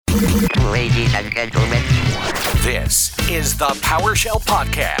Ladies and gentlemen, This is the PowerShell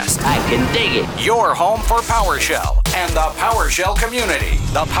Podcast, I can dig it. your home for PowerShell and the PowerShell community.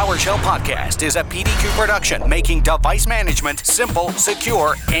 The PowerShell Podcast is a PDQ production, making device management simple,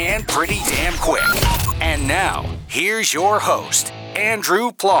 secure, and pretty damn quick. And now, here's your host,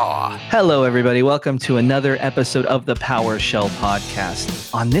 Andrew Plaw. Hello, everybody. Welcome to another episode of the PowerShell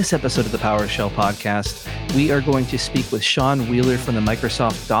Podcast. On this episode of the PowerShell Podcast, we are going to speak with Sean Wheeler from the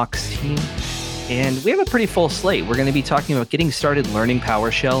Microsoft Docs team. And we have a pretty full slate. We're going to be talking about getting started learning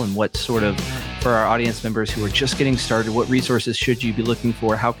PowerShell and what sort of, for our audience members who are just getting started, what resources should you be looking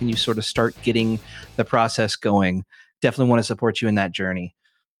for? How can you sort of start getting the process going? Definitely want to support you in that journey.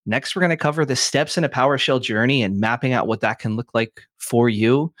 Next, we're going to cover the steps in a PowerShell journey and mapping out what that can look like for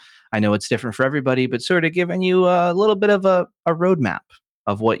you. I know it's different for everybody, but sort of giving you a little bit of a roadmap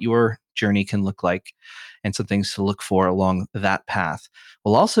of what your journey can look like and some things to look for along that path.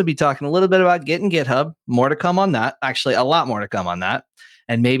 We'll also be talking a little bit about Git and GitHub. More to come on that. Actually, a lot more to come on that.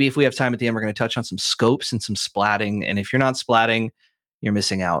 And maybe if we have time at the end, we're going to touch on some scopes and some splatting. And if you're not splatting, you're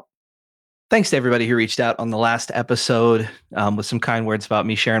missing out. Thanks to everybody who reached out on the last episode with some kind words about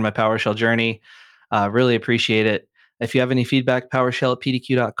me sharing my PowerShell journey. Really appreciate it. If you have any feedback,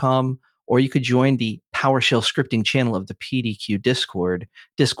 PowerShell@pdq.com, or you could join the PowerShell scripting channel of the PDQ Discord,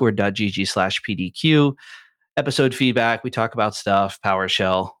 discord.gg/PDQ. Episode feedback, we talk about stuff,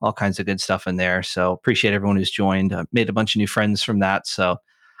 PowerShell, all kinds of good stuff in there. So appreciate everyone who's joined. Made a bunch of new friends from that. So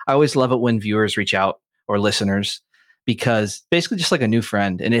I always love it when viewers reach out or listeners, because basically just like a new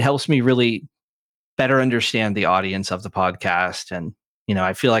friend, and it helps me really better understand the audience of the podcast. And, you know,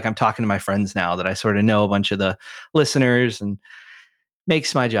 I feel like I'm talking to my friends now that I sort of know a bunch of the listeners, and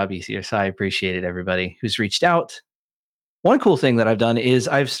makes my job easier. So I appreciate it, everybody who's reached out. One cool thing that I've done is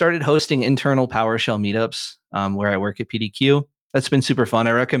I've started hosting internal PowerShell meetups where I work at PDQ. That's been super fun.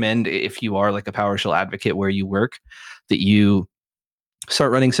 I recommend, if you are like a PowerShell advocate where you work, that you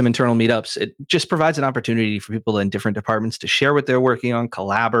start running some internal meetups. It just provides an opportunity for people in different departments to share what they're working on,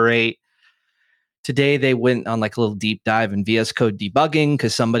 collaborate. Today, they went on like a little deep dive in VS Code debugging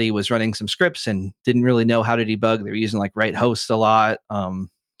because somebody was running some scripts and didn't really know how to debug. They were using like write host a lot.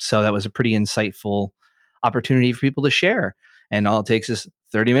 So that was a pretty insightful opportunity for people to share. And all it takes is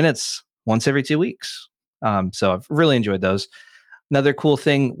 30 minutes once every 2 weeks. So I've really enjoyed those. Another cool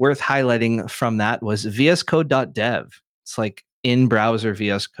thing worth highlighting from that was vscode.dev. It's like in-browser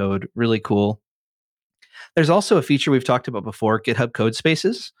VS Code, really cool. There's also a feature we've talked about before, GitHub Code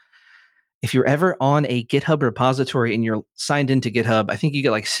Spaces. If you're ever on a GitHub repository and you're signed into GitHub, I think you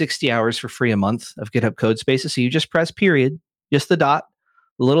get like 60 hours for free a month of GitHub Code Spaces. So you just press period, just the dot,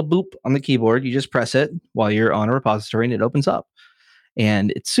 a little boop on the keyboard. You just press it while you're on a repository and it opens up.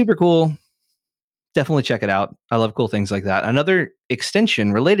 And it's super cool. Definitely check it out. I love cool things like that. Another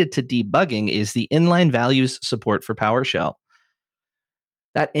extension related to debugging is the inline values support for PowerShell.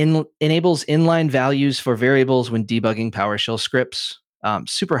 That enables inline values for variables when debugging PowerShell scripts.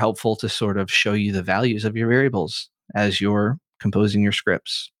 Super helpful to sort of show you the values of your variables as you're composing your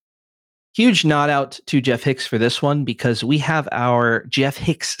scripts. Huge nod out to Jeff Hicks for this one, because we have our Jeff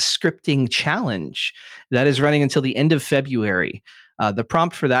Hicks scripting challenge that is running until the end of February. The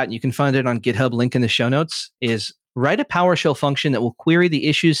prompt for that, and you can find it on GitHub, link in the show notes, is write a PowerShell function that will query the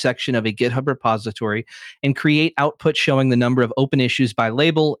issues section of a GitHub repository and create output showing the number of open issues by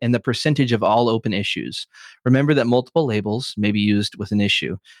label and the percentage of all open issues. Remember that multiple labels may be used with an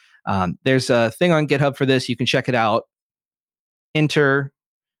issue. There's a thing on GitHub for this. You can check it out. Enter,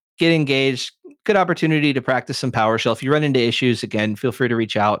 get engaged. Good opportunity to practice some PowerShell. If you run into issues, again, feel free to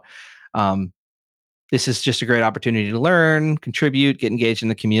reach out. This is just a great opportunity to learn, contribute, get engaged in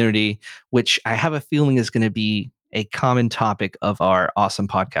the community, which I have a feeling is going to be a common topic of our awesome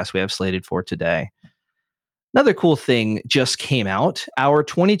podcast we have slated for today. Another cool thing just came out, our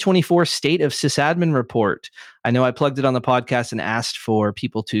 2024 State of Sysadmin Report. I know I plugged it on the podcast and asked for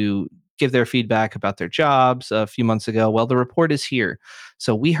people to give their feedback about their jobs a few months ago. Well, the report is here.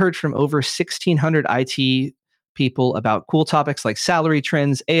 So we heard from over 1,600 IT people about cool topics like salary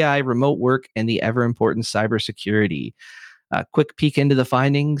trends, AI, remote work, and the ever-important cybersecurity. Quick peek into the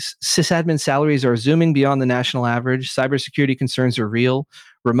findings. Sysadmin salaries are zooming beyond the national average. Cybersecurity concerns are real.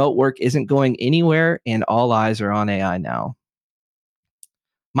 Remote work isn't going anywhere, and all eyes are on AI now.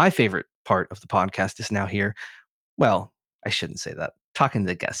 My favorite part of the podcast is now here. Well, I shouldn't say that. Talking to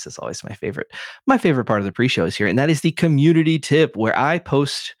the guests is always my favorite. My favorite part of the pre-show is here, and that is the community tip, where I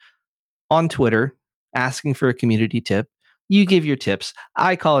post on Twitter asking for a community tip. You give your tips.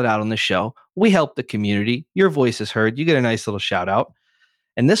 I call it out on the show. We help the community. Your voice is heard. You get a nice little shout out.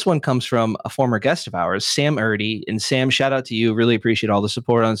 And this one comes from a former guest of ours, Sam Erdy. And Sam, shout out to you. Really appreciate all the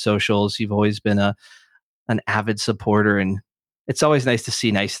support on socials. You've always been an avid supporter, and it's always nice to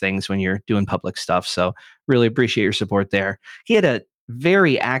see nice things when you're doing public stuff. So really appreciate your support there. He had a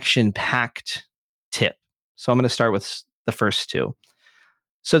very action-packed tip. So I'm going to start with the first two.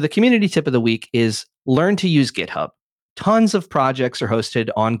 So the community tip of the week is learn to use GitHub. Tons of projects are hosted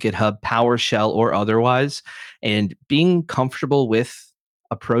on GitHub, PowerShell or otherwise, and being comfortable with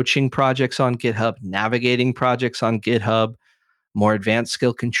approaching projects on GitHub, navigating projects on GitHub, more advanced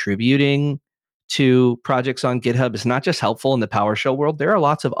skill contributing to projects on GitHub is not just helpful in the PowerShell world. There are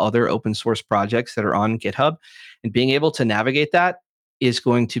lots of other open source projects that are on GitHub, and being able to navigate that is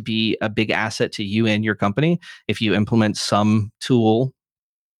going to be a big asset to you and your company. If you implement some tool,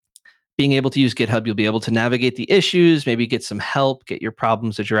 being able to use GitHub, you'll be able to navigate the issues, maybe get some help, get your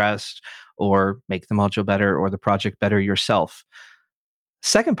problems addressed, or make the module better or the project better yourself.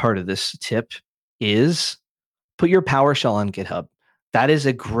 Second part of this tip is put your PowerShell on GitHub. That is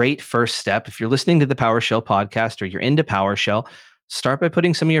a great first step. If you're listening to the PowerShell podcast or you're into PowerShell, start by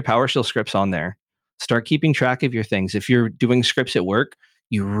putting some of your PowerShell scripts on there. Start keeping track of your things. If you're doing scripts at work,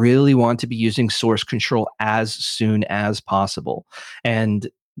 you really want to be using source control as soon as possible. And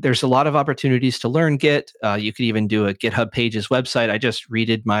there's a lot of opportunities to learn Git. You could even do a GitHub Pages website. I just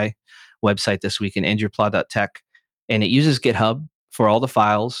redid my website this week in andrewpla.tech, and it uses GitHub for all the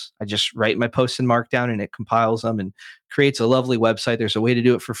files. I just write my posts in Markdown and it compiles them and creates a lovely website. There's a way to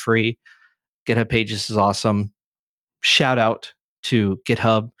do it for free. GitHub Pages is awesome. Shout out to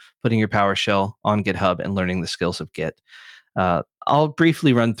GitHub, putting your PowerShell on GitHub and learning the skills of Git. I'll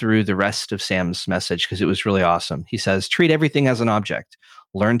briefly run through the rest of Sam's message because it was really awesome. He says, treat everything as an object.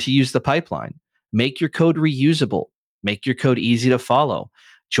 Learn to use the pipeline. Make your code reusable. Make your code easy to follow.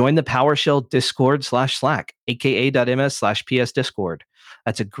 Join the PowerShell Discord /Slack, aka.ms/PS Discord.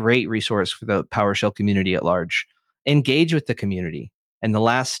 That's a great resource for the PowerShell community at large. Engage with the community. And the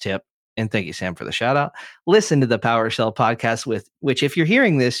last tip, and thank you, Sam, for the shout out, listen to the PowerShell podcast, with which, if you're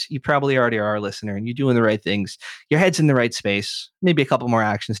hearing this, you probably already are a listener and you're doing the right things. Your head's in the right space. Maybe a couple more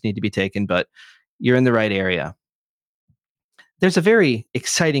actions need to be taken, but you're in the right area. There's a very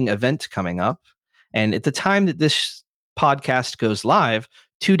exciting event coming up. And at the time that this podcast goes live,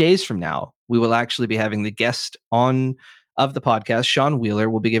 2 days from now, we will actually be having the guest on of the podcast. Sean Wheeler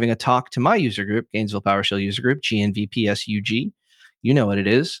will be giving a talk to my user group, Gainesville PowerShell user group, GNVPSUG. You know what it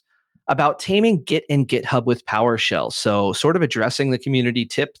is, about taming Git and GitHub with PowerShell. So sort of addressing the community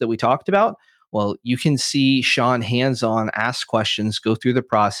tip that we talked about. Well, you can see Sean hands-on, ask questions, go through the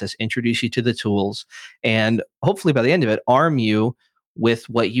process, introduce you to the tools, and hopefully by the end of it, arm you with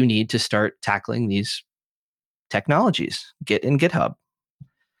what you need to start tackling these technologies, Git and GitHub.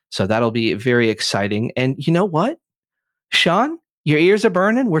 So that'll be very exciting. And you know what, Sean, your ears are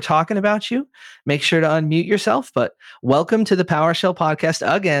burning. We're talking about you. Make sure to unmute yourself. But welcome to the PowerShell podcast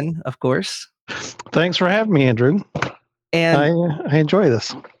again, of course. Thanks for having me, Andrew. And I enjoy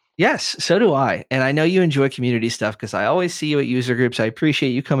this. Yes, so do I. And I know you enjoy community stuff because I always see you at user groups. I appreciate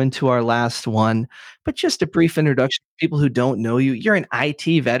you coming to our last one. But just a brief introduction to people who don't know you. You're an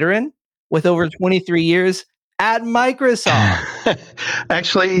IT veteran with over 23 years at Microsoft.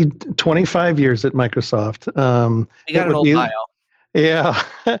 Actually, 25 years at Microsoft. You got an old bio. Yeah.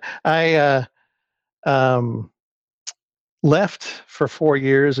 I left for 4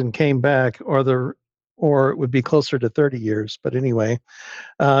 years and came back, or it would be closer to 30 years. But anyway,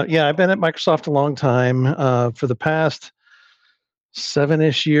 I've been at Microsoft a long time. For the past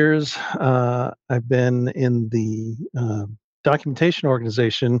 7-ish years, I've been in the documentation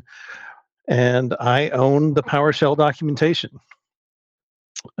organization, and I own the PowerShell documentation.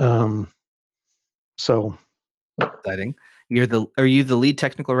 So exciting. Are you the lead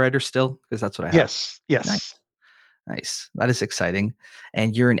technical writer still? Because that's what I have. Yes. Nice. That is exciting.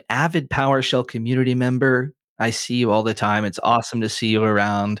 And you're an avid PowerShell community member. I see you all the time. It's awesome to see you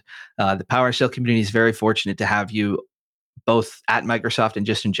around. The PowerShell community is very fortunate to have you both at Microsoft and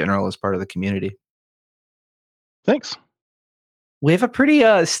just in general as part of the community. Thanks. We have a pretty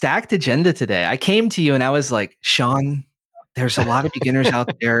stacked agenda today. I came to you and I was like, Sean, there's a lot of beginners out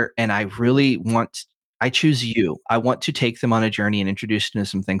there, and I choose you. I want to take them on a journey and introduce them to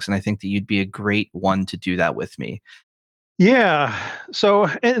some things, and I think that you'd be a great one to do that with me. Yeah. So,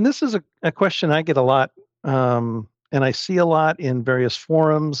 and this is a question I get a lot, and I see a lot in various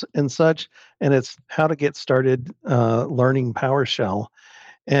forums and such, and it's how to get started learning PowerShell.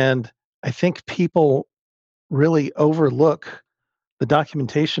 And I think people really overlook the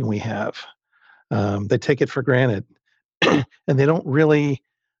documentation we have. They take it for granted, and they don't really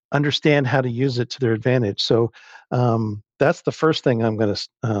understand how to use it to their advantage. So that's the first thing I'm going to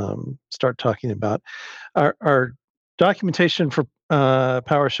start talking about. Our documentation for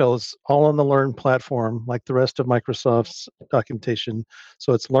PowerShell is all on the Learn platform, like the rest of Microsoft's documentation.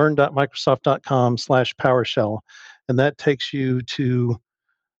 So it's learn.microsoft.com/PowerShell, and that takes you to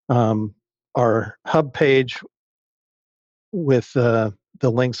our hub page with the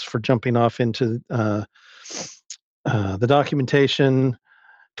links for jumping off into the documentation.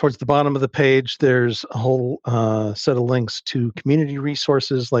 Towards the bottom of the page, there's a whole set of links to community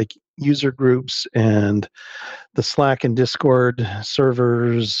resources like user groups and the Slack and Discord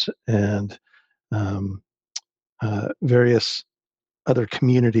servers and um, various other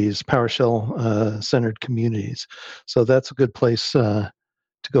communities, PowerShell centered communities. So that's a good place to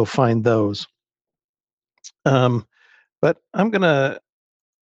go find those. But I'm going to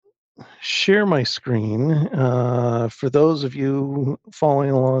share my screen for those of you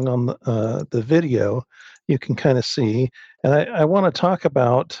following along on the video. You can kind of see, and I want to talk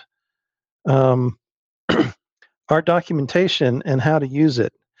about um, our documentation and how to use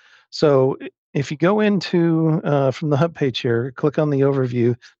it. So if you go into from the hub page here, click on the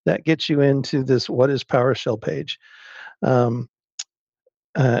overview, that gets you into this what is PowerShell page. Um,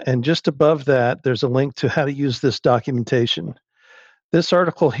 and just above that, there's a link to how to use this documentation. This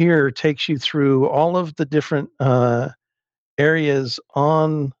article here takes you through all of the different areas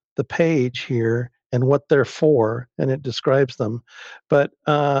on the page here and what they're for, and it describes them. But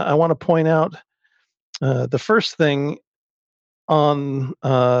I want to point out the first thing on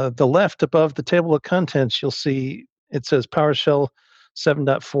the left above the table of contents, you'll see it says PowerShell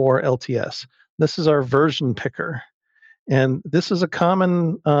 7.4 LTS. This is our version picker. And this is a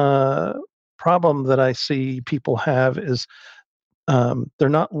common problem that I see people have is they're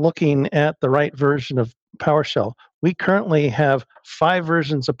not looking at the right version of PowerShell. We currently have 5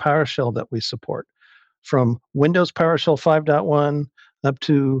 versions of PowerShell that we support, from Windows PowerShell 5.1 up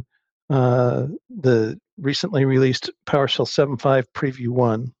to the recently released PowerShell 7.5 Preview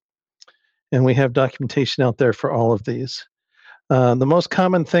 1. And we have documentation out there for all of these. The most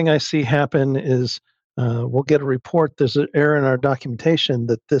common thing I see happen is we'll get a report, there's an error in our documentation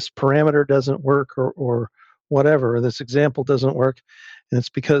that this parameter doesn't work or whatever, this example doesn't work. And it's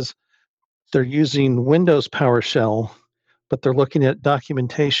because they're using Windows PowerShell, but they're looking at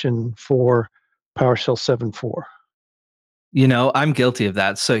documentation for PowerShell 7.4. I'm guilty of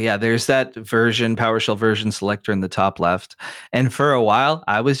that. So yeah, there's that version, PowerShell version selector in the top left. And for a while,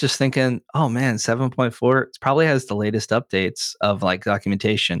 I was just thinking, oh man, 7.4, it probably has the latest updates of like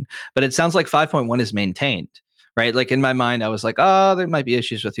documentation. But it sounds like 5.1 is maintained, right? Like in my mind, I was like, oh, there might be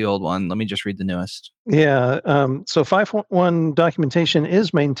issues with the old one. Let me just read the newest. Yeah, so 5.1 documentation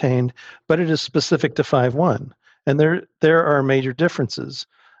is maintained, but it is specific to 5.1. And there are major differences.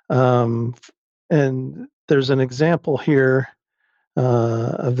 And there's an example here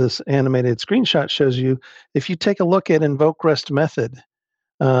of this animated screenshot shows you, if you take a look at invoke REST method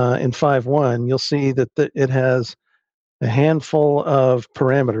in 5.1, you'll see that it has a handful of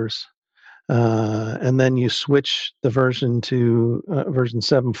parameters. And then you switch the version to version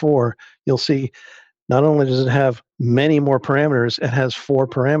 7.4, you'll see not only does it have many more parameters, it has 4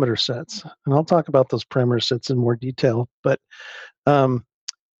 parameter sets. And I'll talk about those parameter sets in more detail, but um,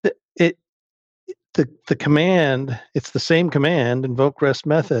 it the command, it's the same command, invoke REST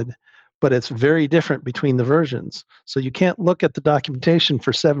method, but it's very different between the versions. So you can't look at the documentation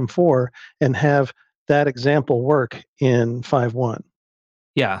for 7.4 and have that example work in 5.1.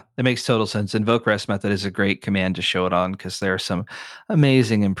 Yeah, that makes total sense. Invoke REST method is a great command to show it on because there are some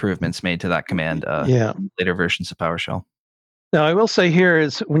amazing improvements made to that command Yeah. later versions of PowerShell. Now, I will say here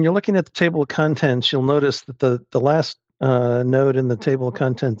is when you're looking at the table of contents, you'll notice that the last node in the table of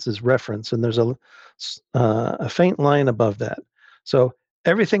contents is reference, and there's a faint line above that. So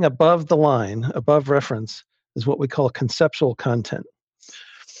everything above the line, above reference, is what we call conceptual content.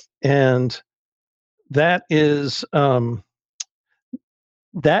 And that is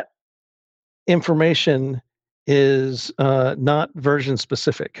that information is not version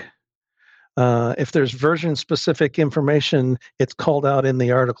specific. If there's version specific information, it's called out in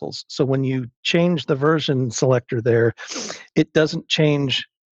the articles. So when you change the version selector there, it doesn't change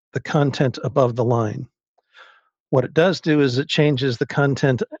the content above the line. What it does do is it changes the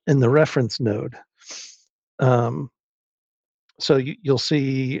content in the reference node. So you'll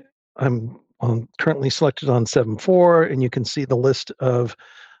see I'm currently selected on 7.4, and you can see the list of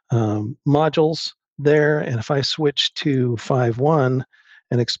modules there. And if I switch to 5.1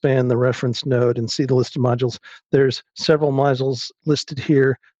 and expand the reference node and see the list of modules, there's several modules listed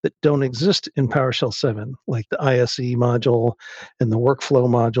here that don't exist in PowerShell 7, like the ISE module and the workflow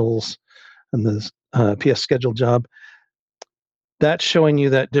modules and the PS schedule job. that's showing you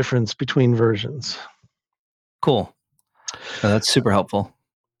that difference between versions. Cool. That's super helpful.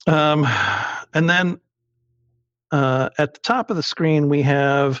 And then at the top of the screen, we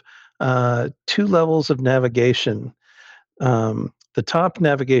have 2 levels of navigation. The top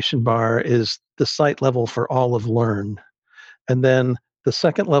navigation bar is the site level for all of Learn. And then the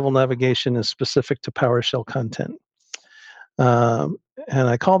second level navigation is specific to PowerShell content. And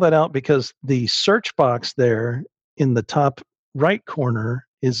I call that out because the search box there in the top right corner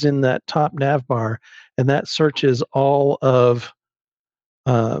is in that top nav bar, and that searches all of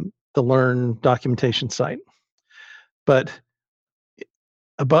the Learn documentation site. But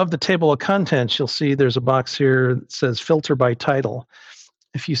above the table of contents, you'll see there's a box here that says filter by title.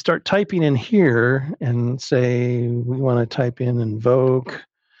 If you start typing in here and say we want to type in invoke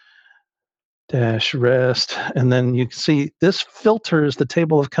 -rest, and then you can see this filters the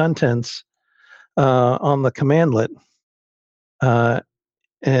table of contents on the commandlet, uh,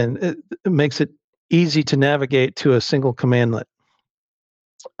 and it makes it easy to navigate to a single commandlet.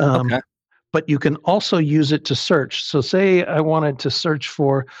 Okay. But you can also use it to search. So say I wanted to search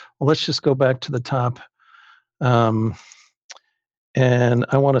for, well, let's just go back to the top. And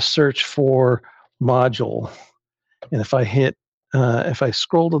I want to search for module. And if I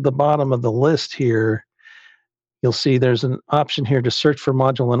scroll to the bottom of the list here, you'll see there's an option here to search for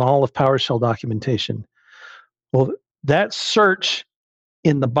module in all of PowerShell documentation. Well, that search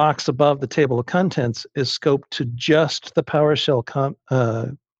in the box above the table of contents is scoped to just the PowerShell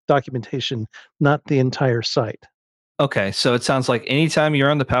documentation, not the entire site. Okay, so it sounds like anytime you're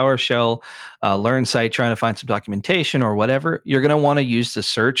on the PowerShell Learn site trying to find some documentation or whatever, you're going to want to use the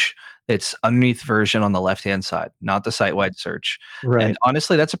search that's underneath version on the left-hand side, not the site-wide search. Right. And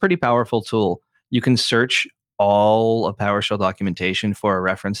honestly, that's a pretty powerful tool. You can search all of PowerShell documentation for a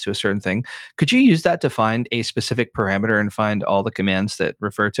reference to a certain thing. Could you use that to find a specific parameter and find all the commands that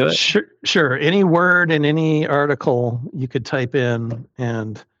refer to it? Sure. Any word in any article you could type in,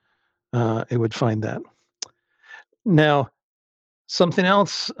 and it would find that. Now, something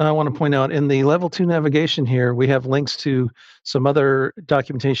else I want to point out in the level 2 navigation here, we have links to some other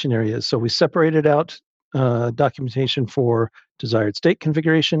documentation areas. So we separated out documentation for desired state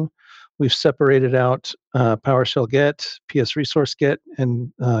configuration. We've separated out PowerShell Get, PS Resource Get,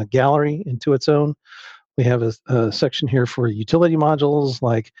 and Gallery into its own. We have a section here for utility modules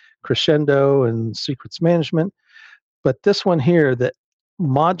like Crescendo and Secrets Management. But this one here, the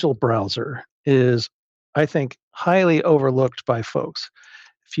module browser, is, I think, highly overlooked by folks.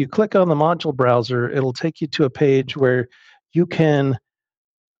 If you click on the module browser, it'll take you to a page where you can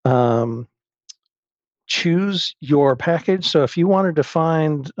choose your package. So if you wanted to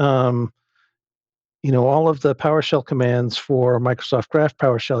find, all of the PowerShell commands for Microsoft Graph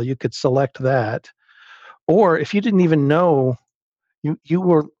PowerShell, you could select that. Or if you didn't even know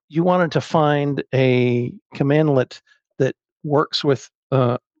you wanted to find a commandlet that works with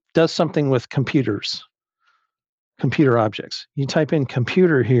does something with computer objects. You type in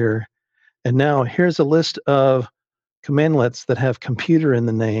computer here, and now here's a list of commandlets that have computer in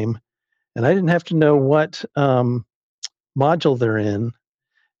the name, and I didn't have to know what module they're in,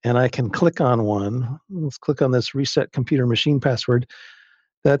 and I can click on one. Let's click on this reset computer machine password.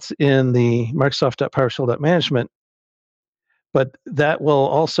 That's in the Microsoft.PowerShell.management. But that will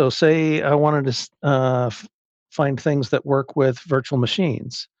also say I wanted to find things that work with virtual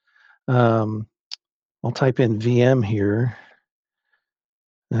machines. I'll type in VM here.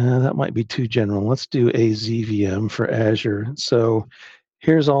 That might be too general. Let's do AZVM for Azure. So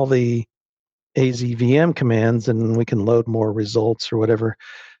here's all the AZVM commands, and we can load more results or whatever.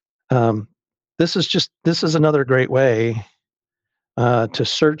 This is another great way to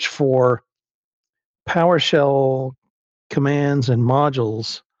search for PowerShell commands and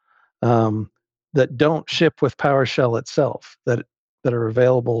modules that don't ship with PowerShell itself, that are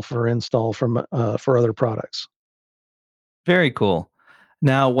available for install from for other products. Very cool.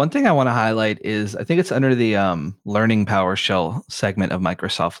 Now, one thing I want to highlight is I think it's under the Learning PowerShell segment of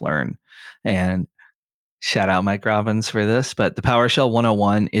Microsoft Learn. And shout out Mike Robbins for this, but the PowerShell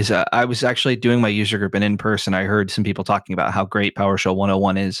 101 is, I was actually doing my user group, and in person, I heard some people talking about how great PowerShell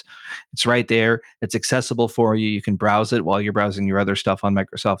 101 is. It's right there. It's accessible for you. You can browse it while you're browsing your other stuff on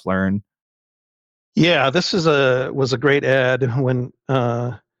Microsoft Learn. Yeah, this was a great ad when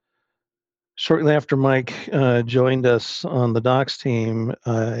shortly after Mike joined us on the Docs team.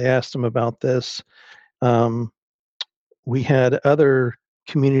 I asked him about this. We had other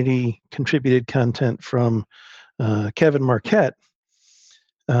community contributed content from Kevin Marquette,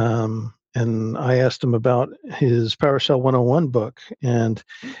 and I asked him about his PowerShell 101 book, and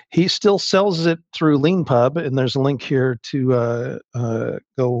he still sells it through LeanPub, and there's a link here to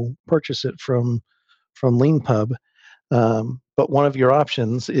go purchase it from LeanPub. But one of your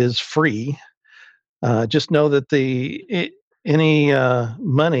options is free. Just know that any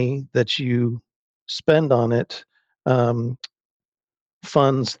money that you spend on it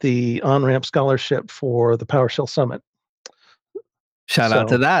funds the on-ramp scholarship for the PowerShell Summit. Shout out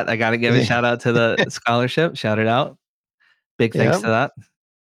to So, that. I got to give a shout out to the scholarship. Shout it out. Big thanks yeah. to that.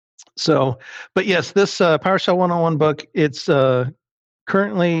 So, but yes, this PowerShell 101 book, it's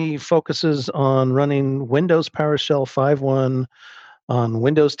currently focuses on running Windows PowerShell 5.1 on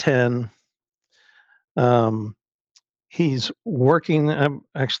Windows 10. I'm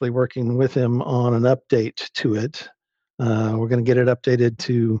actually working with him on an update to it. We're going to get it updated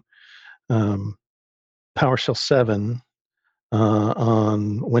to PowerShell 7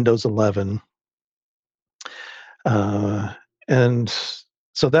 on Windows 11. And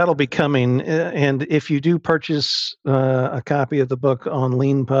so that'll be coming. And if you do purchase a copy of the book on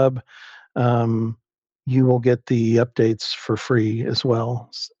LeanPub, you will get the updates for free as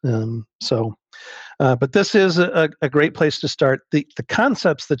well. But this is a great place to start. The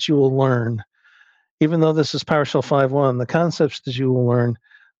concepts that you will learn, even though this is PowerShell 5.1, the concepts that you will learn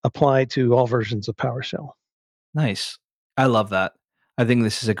apply to all versions of PowerShell. Nice. I love that. I think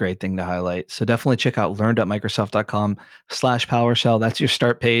this is a great thing to highlight. So definitely check out learn.microsoft.com/PowerShell. That's your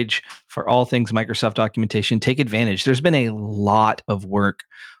start page for all things Microsoft documentation. Take advantage. There's been a lot of work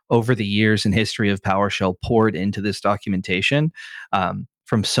over the years and history of PowerShell poured into this documentation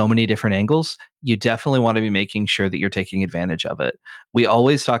from so many different angles. You definitely want to be making sure that you're taking advantage of it. We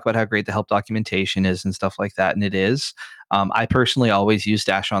always talk about how great the help documentation is and stuff like that, and it is. I personally always use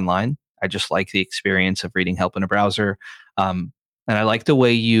Dash Online. I just like the experience of reading help in a browser. And I like the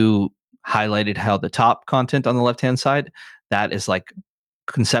way you highlighted how the top content on the left-hand side, that is like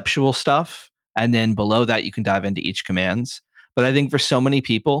conceptual stuff. And then below that, you can dive into each commands. But I think for so many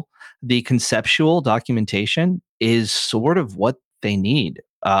people, the conceptual documentation is sort of what they need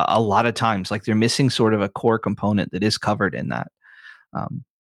a lot of times. Like they're missing sort of a core component that is covered in that.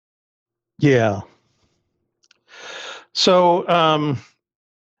 Yeah. So,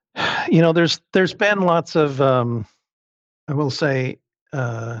 there's been lots of, I will say,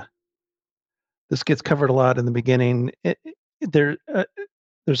 this gets covered a lot in the beginning. There's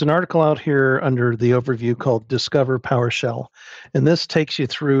an article out here under the overview called Discover PowerShell. And this takes you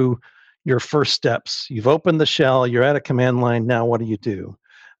through your first steps. You've opened the shell, you're at a command line. Now, what do you do?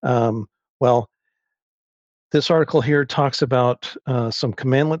 Well, this article here talks about some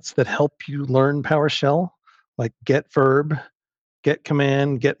commandlets that help you learn PowerShell, like get verb, get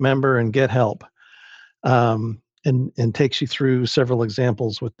command, get member, and get help. And takes you through several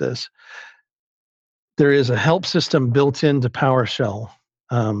examples with this. There is a help system built into PowerShell.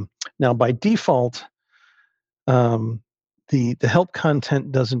 Now, by default, the help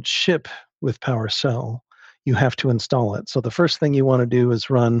content doesn't ship with PowerShell. You have to install it. So the first thing you want to do is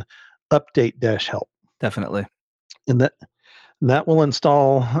run update-help. Definitely. And that will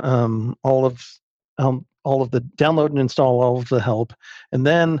install all of the download and install all of the help. And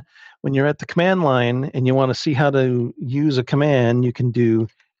then when you're at the command line and you want to see how to use a command, you can do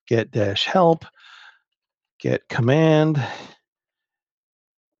get-help, get command,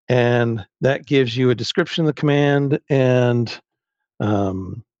 and that gives you a description of the command and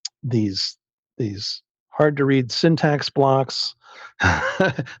these hard to read syntax blocks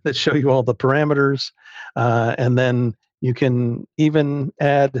that show you all the parameters, and then you can even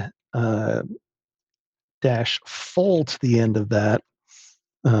add -full to the end of that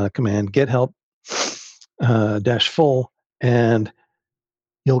command, get help -full, and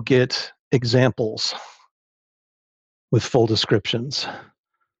you'll get examples with full descriptions.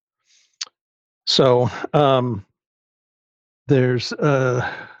 So let's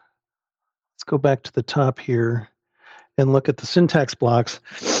go back to the top here and look at the syntax blocks.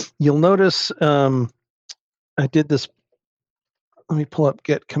 You'll notice I did this. Let me pull up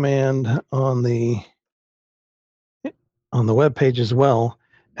get command on the web page as well.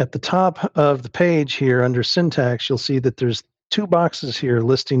 At the top of the page here under syntax, you'll see that there's two boxes here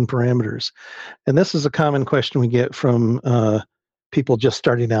listing parameters. And this is a common question we get from people just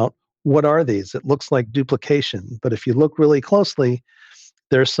starting out. What are these? It looks like duplication, but if you look really closely,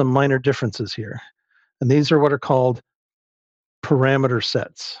 there's some minor differences here. And these are what are called parameter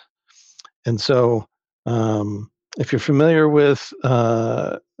sets. And so if you're familiar with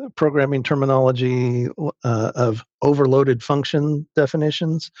programming terminology of overloaded function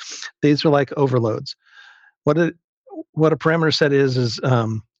definitions, these are like overloads. What a parameter set is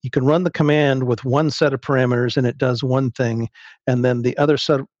you can run the command with one set of parameters and it does one thing, and then the other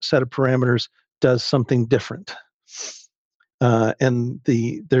set of parameters does something different. And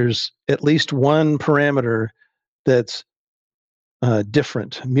there's at least one parameter that's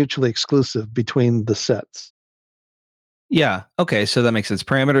different, mutually exclusive between the sets. Yeah. Okay. So that makes sense.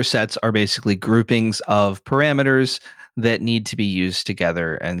 Parameter sets are basically groupings of parameters that need to be used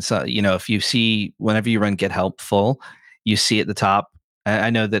together. And so, if you see whenever you run get helpful, you see at the top. I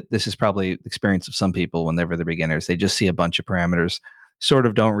know that this is probably the experience of some people whenever they're beginners. They just see a bunch of parameters, sort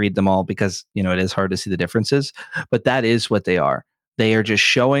of don't read them all because, it is hard to see the differences. But that is what they are. They are just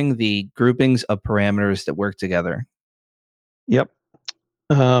showing the groupings of parameters that work together. Yep.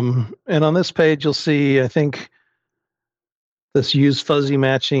 And on this page, you'll see, I think, this use fuzzy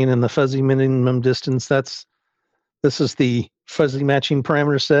matching and the fuzzy minimum distance. This is the fuzzy matching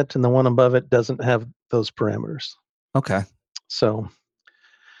parameter set, and the one above it doesn't have those parameters. Okay. So,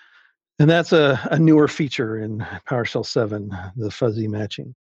 and that's a newer feature in PowerShell 7, the fuzzy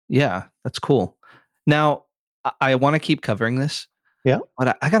matching. Yeah, that's cool. Now, I want to keep covering this, Yeah.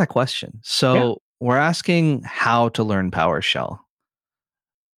 but I got a question. Yeah. So we're asking how to learn PowerShell,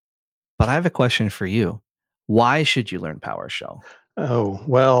 but I have a question for you. Why should you learn PowerShell? Oh,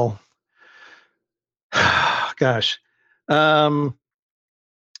 well, gosh. Um,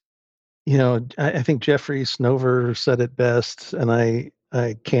 I think Jeffrey Snover said it best, and I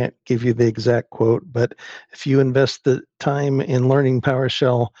can't give you the exact quote, but if you invest the time in learning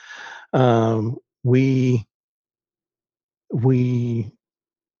PowerShell, we we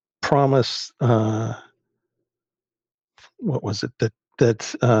promise what was it that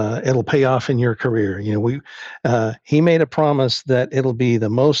it'll pay off in your career. He made a promise that it'll be the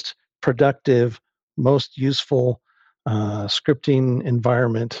most productive, most useful scripting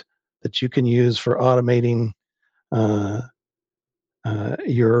environment that you can use for automating uh,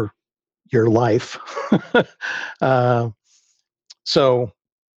 your life. uh, so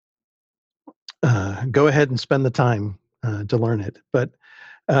go ahead and spend the time to learn it. But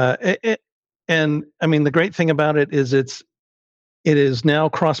and I mean, the great thing about it is it is now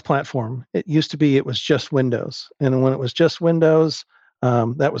cross-platform. It used to be it was just Windows, and when it was just Windows,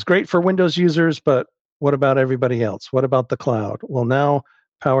 that was great for Windows users. But what about everybody else? What about the cloud? Well, now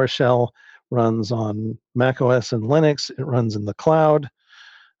PowerShell runs on Mac OS and Linux. It runs in the cloud.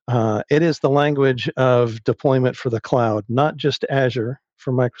 It is the language of deployment for the cloud, not just Azure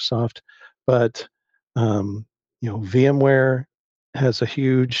for Microsoft, but VMware has a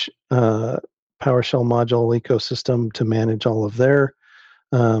huge PowerShell module ecosystem to manage all of their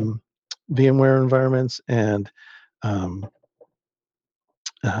um, VMware environments, and um,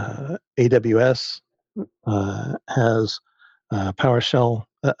 AWS has PowerShell,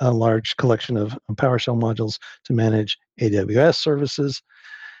 a large collection of PowerShell modules to manage AWS services.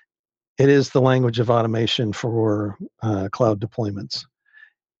 It is the language of automation for cloud deployments.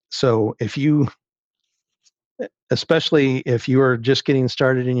 So especially if you are just getting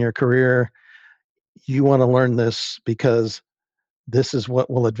started in your career, you want to learn this because this is what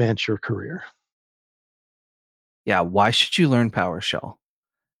will advance your career. Yeah, why should you learn PowerShell?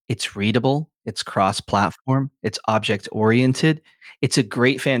 It's readable, it's cross-platform, it's object-oriented. It's a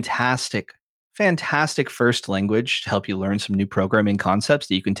great, fantastic first language to help you learn some new programming concepts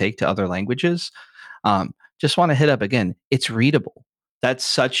that you can take to other languages. Just want to hit up again, it's readable. That's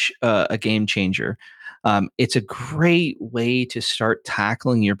such a game changer. It's a great way to start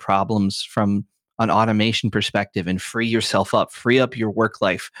tackling your problems from an automation perspective and free yourself up, free up your work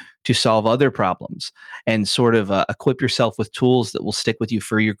life to solve other problems and sort of equip yourself with tools that will stick with you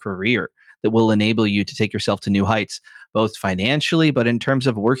for your career, that will enable you to take yourself to new heights, both financially, but in terms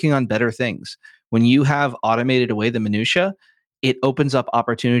of working on better things. When you have automated away the minutia, it opens up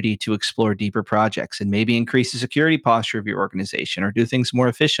opportunity to explore deeper projects and maybe increase the security posture of your organization or do things more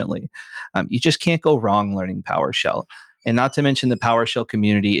efficiently. You just can't go wrong learning PowerShell. And not to mention the PowerShell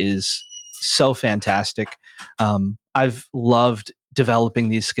community is so fantastic. I've loved developing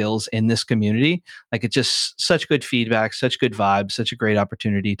these skills in this community. Like it's just such good feedback, such good vibes, such a great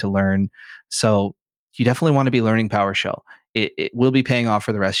opportunity to learn. So you definitely want to be learning PowerShell. It will be paying off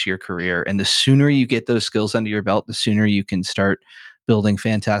for the rest of your career. And the sooner you get those skills under your belt, the sooner you can start building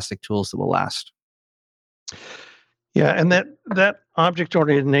fantastic tools that will last. Yeah, and that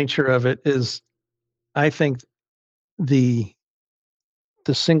object-oriented nature of it is, I think, the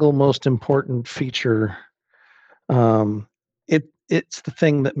the single most important feature. It's the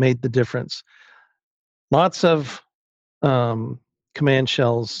thing that made the difference. Lots of command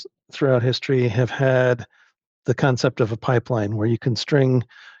shells throughout history have had the concept of a pipeline where you can string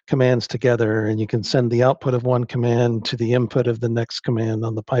commands together, and you can send the output of one command to the input of the next command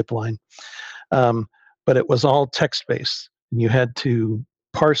on the pipeline. But it was all text-based, and you had to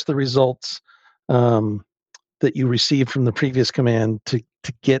parse the results that you received from the previous command to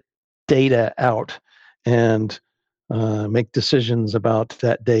get data out and make decisions about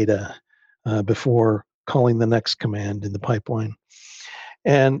that data before calling the next command in the pipeline.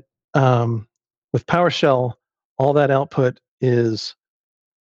 And with PowerShell, all that output is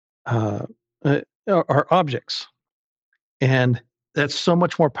are objects, and that's so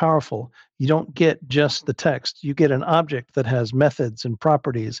much more powerful. You don't get just the text; you get an object that has methods and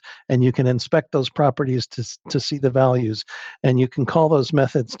properties, and you can inspect those properties to see the values, and you can call those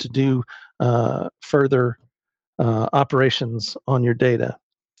methods to do further operations on your data.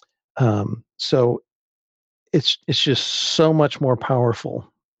 So it's just so much more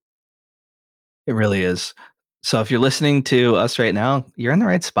powerful. It really is. So if you're listening to us right now, you're in the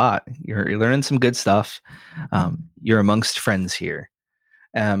right spot. You're learning some good stuff. You're amongst friends here.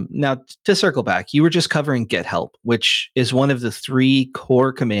 Now, to circle back, you were just covering get help, which is one of the three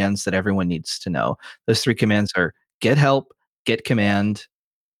core commands that everyone needs to know. Those three commands are get help, get command,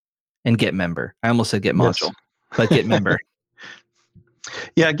 and get member. I almost said get Yes. module, but get member.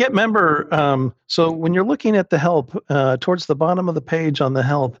 Yeah, get member. So when you're looking at the help, towards the bottom of the page on the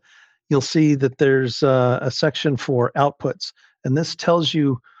help, you'll see that there's a section for outputs, and this tells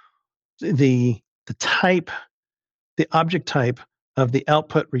you the type, the object type of the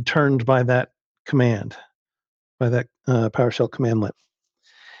output returned by that command, by that PowerShell commandlet.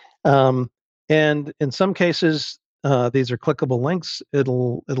 And in some cases, these are clickable links.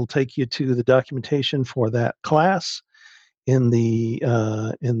 It'll take you to the documentation for that class in the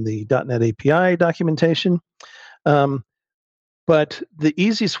 .NET API documentation. But the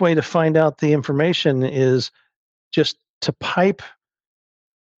easiest way to find out the information is just to pipe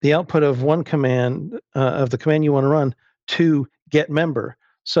the output of one command of the command you want to run to get member.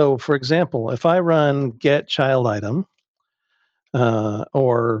 So, for example, if I run get child item,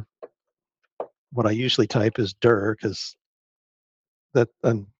 or what I usually type is dir, because that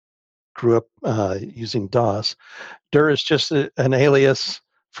I grew up using DOS. Dir is just an alias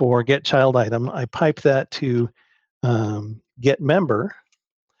for get child item. I pipe that to get member,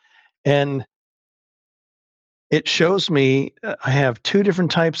 and it shows me I have two different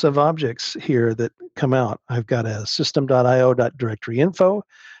types of objects here that come out. I've got a system.io.directory info,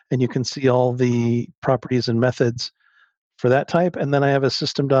 and you can see all the properties and methods for that type. And then I have a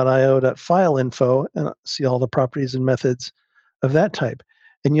system.io.file info and see all the properties and methods of that type.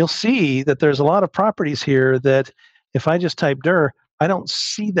 And you'll see that there's a lot of properties here that if I just type dir, I don't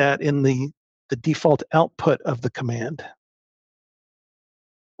see that in the default output of the command.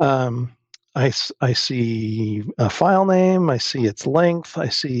 I see a file name, I see its length, I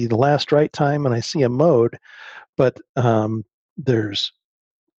see the last write time, and I see a mode, but there's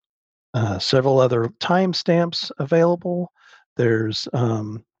several other timestamps available. There's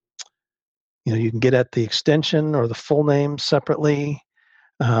you can get at the extension or the full name separately.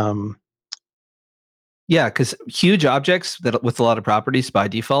 Um, Yeah, because huge objects that with a lot of properties by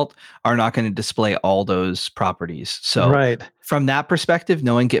default are not going to display all those properties. So right. from that perspective,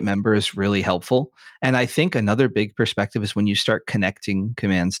 knowing get member is really helpful. And I think another big perspective is when you start connecting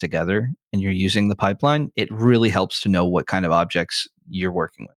commands together and you're using the pipeline, it really helps to know what kind of objects you're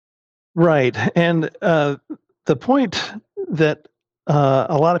working with. Right. And the point that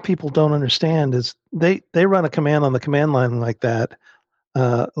a lot of people don't understand is they run a command on the command line like that,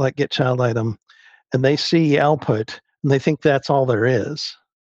 like get child item, and they see output and they think that's all there is.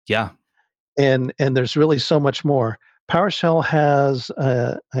 Yeah. And there's really so much more. PowerShell has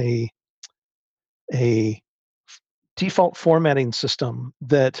a default formatting system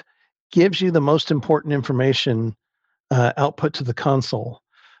that gives you the most important information output to the console.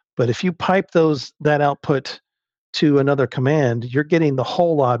 But if you pipe that output to another command, you're getting the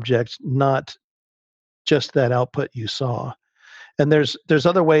whole object, not just that output you saw. And there's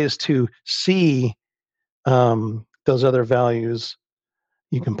other ways to see those other values.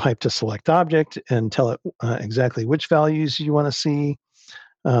 You can pipe to select object and tell it exactly which values you want to see,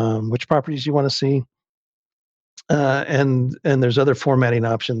 which properties you want to see. And there's other formatting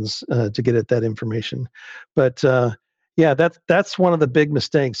options to get at that information. But yeah, that's one of the big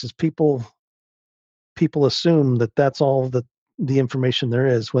mistakes is people assume that that's all the information there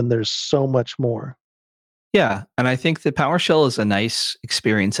is when there's so much more. Yeah. And I think that PowerShell is a nice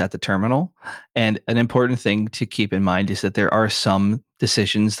experience at the terminal. And an important thing to keep in mind is that there are some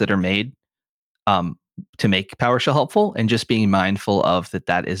decisions that are made to make PowerShell helpful, and just being mindful of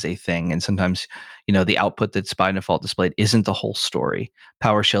that is a thing. And sometimes, the output that's by default displayed isn't the whole story.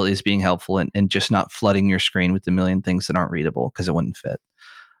 PowerShell is being helpful and just not flooding your screen with a million things that aren't readable because it wouldn't fit.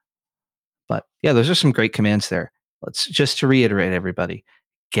 But yeah, those are some great commands there. Let's just to reiterate, everybody,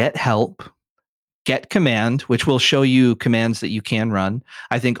 get help, get command, which will show you commands that you can run.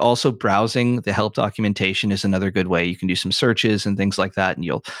 I think also browsing the help documentation is another good way. You can do some searches and things like that, and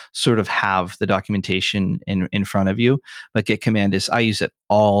you'll sort of have the documentation in front of you. But get command I use it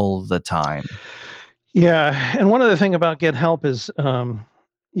all the time. Yeah, and one other thing about get help is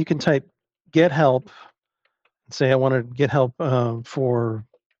you can type get help. Say I want to get help for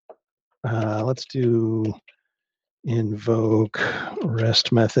let's do invoke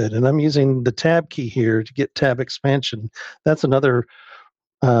REST method, and I'm using the tab key here to get tab expansion. That's another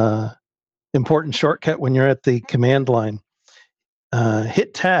important shortcut when you're at the command line.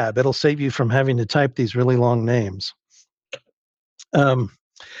 Hit tab; it'll save you from having to type these really long names.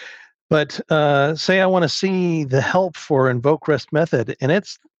 But say I want to see the help for invoke REST method, and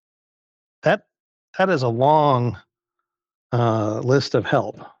it's that is a long list of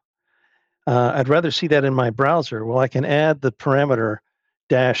help. I'd rather see that in my browser. Well, I can add the parameter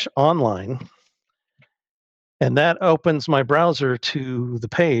 -online, and that opens my browser to the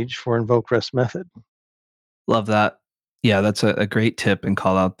page for invoke REST method. Love that. Yeah, that's a great tip and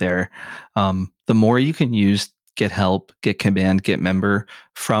call out there. The more you can use get help, get command, get member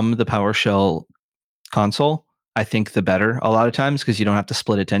from the PowerShell console, I think the better a lot of times, because you don't have to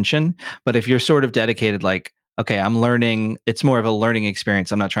split attention. But if you're sort of dedicated, like, okay, I'm learning, it's more of a learning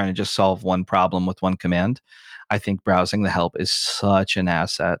experience. I'm not trying to just solve one problem with one command. I think browsing the help is such an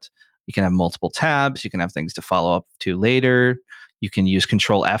asset. You can have multiple tabs. You can have things to follow up to later. You can use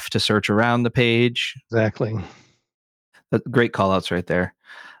Control F to search around the page. Exactly. Great call outs right there.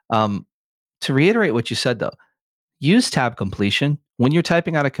 To reiterate what you said, though, use tab completion. When you're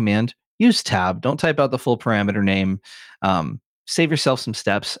typing out a command, use tab. Don't type out the full parameter name. Save yourself some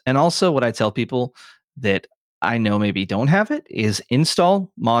steps. And also, what I tell people that I know maybe don't have it is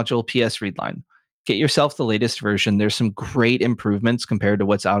install module PS readline. Get yourself the latest version. There's some great improvements compared to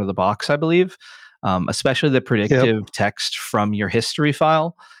what's out of the box, I believe, especially the predictive text from your history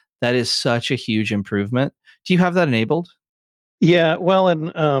file. That is such a huge improvement. Do you have that enabled? Yeah, well,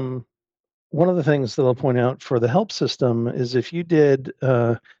 and one of the things that I'll point out for the help system is if you did,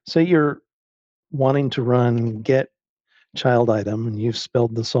 say you're wanting to run get child item, and you've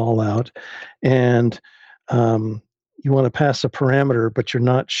spelled this all out, and you want to pass a parameter, but you're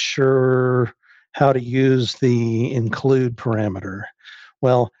not sure how to use the include parameter.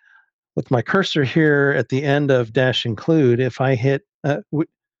 Well, with my cursor here at the end of -include, if I hit,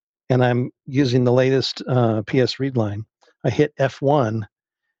 and I'm using the latest PS readline, I hit F1,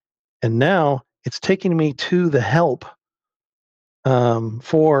 and now it's taking me to the help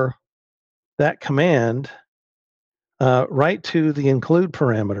for that command, right to the include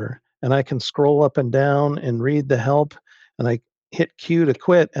parameter. And I can scroll up and down and read the help, and I hit Q to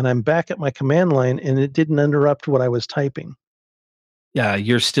quit, and I'm back at my command line, and it didn't interrupt what I was typing. Yeah,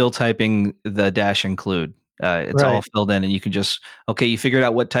 you're still typing the -include. It's all Right. filled in, and you can just, okay, you figured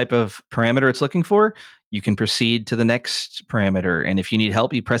out what type of parameter it's looking for. You can proceed to the next parameter. And if you need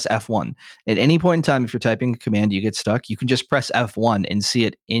help, you press F1. At any point in time, if you're typing a command, you get stuck, you can just press F1 and see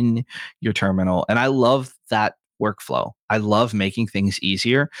it in your terminal. And I love that workflow. I love making things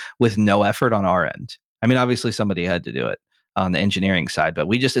easier with no effort on our end. I mean, obviously, somebody had to do it on the engineering side, but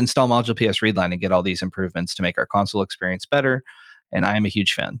we just install module PS readline and get all these improvements to make our console experience better. And I am a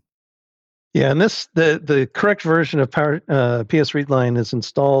huge fan. Yeah, and the correct version of PS readline is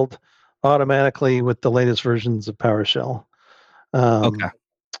installed automatically with the latest versions of PowerShell. Okay.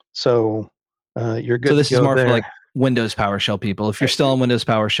 So you're So good to this is go more for like there. Windows PowerShell people. If you're still on Windows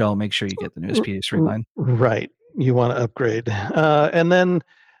PowerShell, make sure you get the newest PS readline. Right. You want to upgrade. And then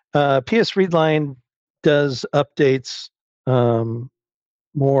PS readline does updates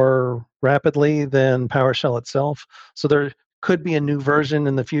more rapidly than PowerShell itself. So there could be a new version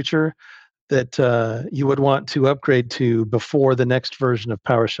in the future that you would want to upgrade to before the next version of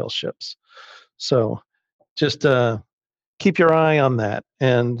PowerShell ships. So just keep your eye on that.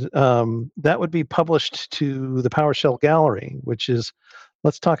 And that would be published to the PowerShell gallery, which is,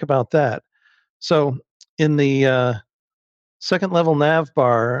 let's talk about that. So in the second level nav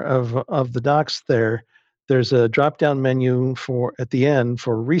bar of the docs there's a drop down menu for at the end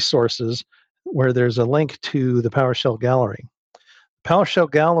for resources where there's a link to the PowerShell gallery. PowerShell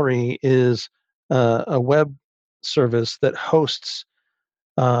gallery is a web service that hosts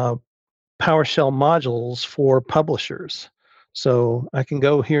PowerShell modules for publishers. So I can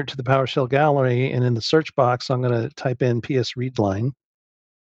go here to the PowerShell gallery, and in the search box, I'm going to type in PS readline,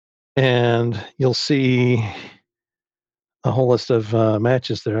 and you'll see a whole list of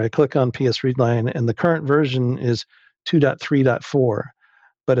matches there. I click on PS readline, and the current version is 2.3.4.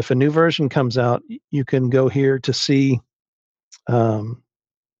 But if a new version comes out, you can go here to see um,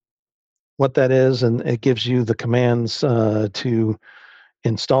 what that is, and it gives you the commands to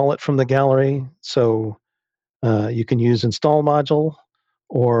install it from the gallery. So you can use install module,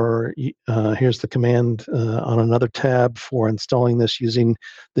 or here's the command on another tab for installing this using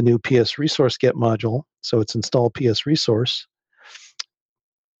the new PS resource get module. So it's install PS resource.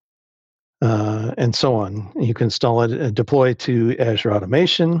 And so on. You can install it, deploy to Azure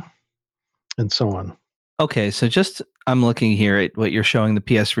Automation, and so on. Okay, so just I'm looking here at what you're showing the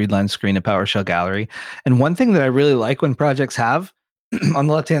PS readline screen of PowerShell Gallery. And one thing that I really like when projects have on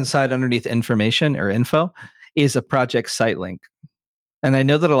the left-hand side underneath information or info is a project site link. And I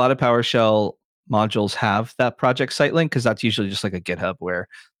know that a lot of PowerShell modules have that project site link because that's usually just like a GitHub where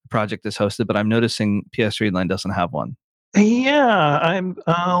the project is hosted, but I'm noticing PS readline doesn't have one. Yeah,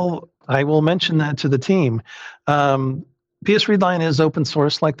 I will mention that to the team. PS Readline is open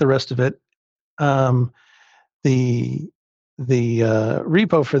source like the rest of it. Um, the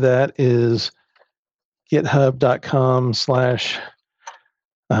repo for that is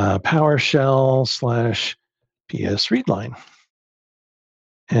github.com/PowerShell/PS Readline.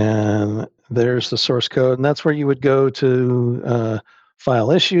 And there's the source code, and that's where you would go to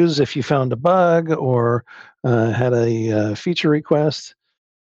file issues if you found a bug or had a feature request.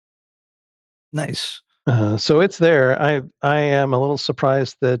 Nice. So it's there. I am a little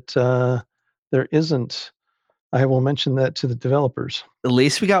surprised that there isn't. I will mention that to the developers. At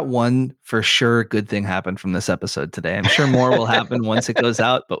least we got one for sure good thing happened from this episode today. I'm sure more will happen once it goes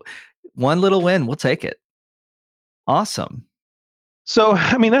out, but one little win, we'll take it. Awesome. So,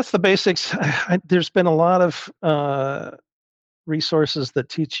 I mean, that's the basics. There's been a lot of resources that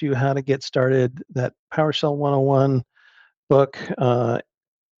teach you how to get started. That PowerShell 101 book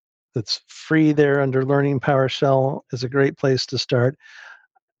that's free there under Learning PowerShell is a great place to start.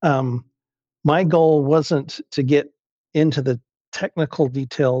 My goal wasn't to get into the technical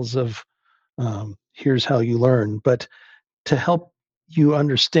details of here's how you learn, but to help you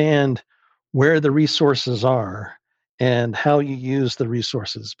understand where the resources are and how you use the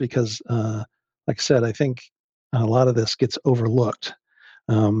resources. Because, like I said, I think a lot of this gets overlooked.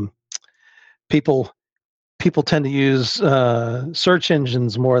 Um, people people tend to use search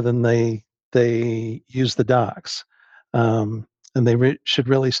engines more than they use the docs, and they should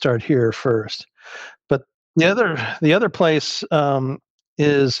really start here first. But the other place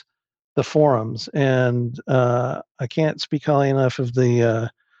is the forums, and I can't speak highly enough of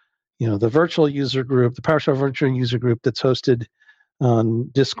the virtual user group, the PowerShell virtual user group that's hosted on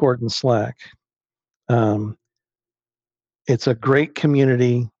Discord and Slack. Um, it's a great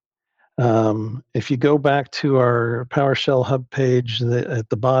community. If you go back to our PowerShell Hub page at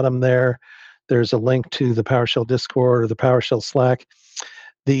the bottom there's a link to the PowerShell Discord or the PowerShell Slack.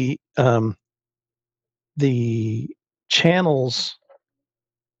 The the channels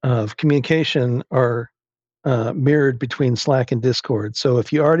of communication are mirrored between Slack and Discord. So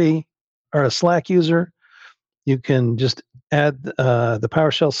if you already are a Slack user, you can just add the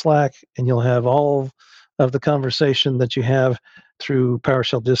PowerShell Slack, and you'll have all of the conversation that you have through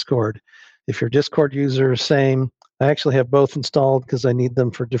PowerShell Discord. If you're a Discord user, same. I actually have both installed because I need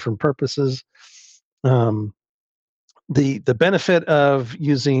them for different purposes. The benefit of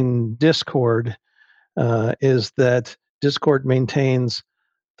using Discord is that Discord maintains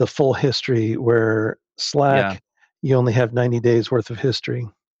the full history, where Slack, Yeah. you only have 90 days worth of history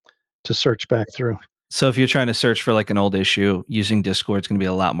to search back through. So if you're trying to search for like an old issue, using Discord is going to be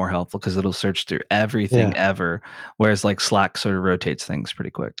a lot more helpful because it'll search through everything ever. Whereas like Slack sort of rotates things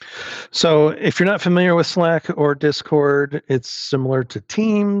pretty quick. So if you're not familiar with Slack or Discord, it's similar to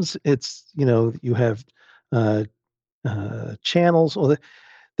Teams. It's, you have channels. Well,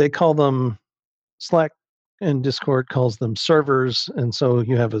 they call them, Slack and Discord calls them servers. And so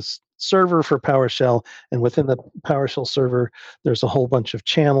you have a server for PowerShell, and within the PowerShell server, there's a whole bunch of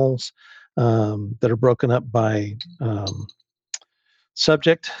channels that are broken up by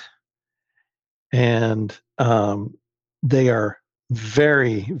subject, and they are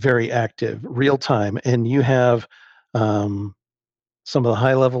very, very active, real time. And you have some of the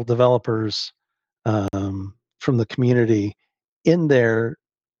high level developers from the community in there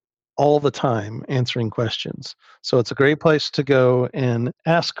all the time answering questions. So it's a great place to go and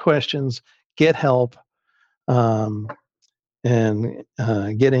ask questions, get help, and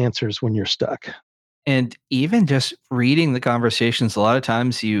get answers when you're stuck. And even just reading the conversations, a lot of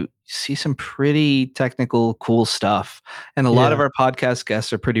times you see some pretty technical, cool stuff. And a lot of Yeah. our podcast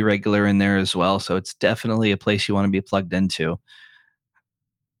guests are pretty regular in there as well. So it's definitely a place you want to be plugged into.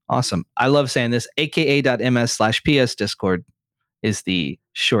 Awesome. I love saying this aka.ms/PS Discord is the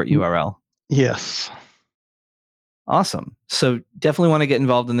short URL. Yes. Awesome. So definitely want to get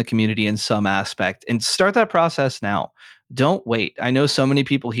involved in the community in some aspect and start that process now. Don't wait. I know so many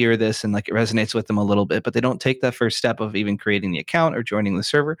people hear this and like it resonates with them a little bit, but they don't take that first step of even creating the account or joining the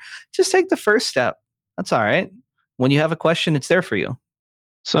server. Just take the first step. That's all right. When you have a question, it's there for you.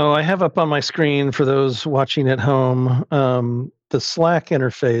 So I have up on my screen for those watching at home the Slack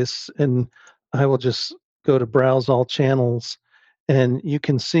interface, and I will just go to browse all channels, and you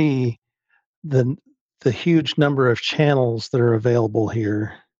can see the the huge number of channels that are available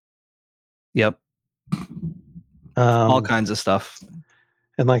here. Yep. All Um, kinds of stuff.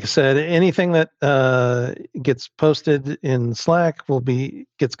 and like I said, anything that gets posted in Slack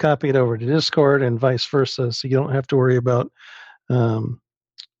gets copied over to Discord and vice versa. So you don't have to worry about um,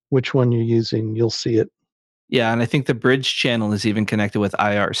 which one you're using. You'll see it. Yeah. And I think the bridge channel is even connected with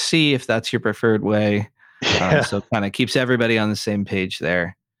IRC if that's your preferred way. Yeah. So it kind of keeps everybody on the same page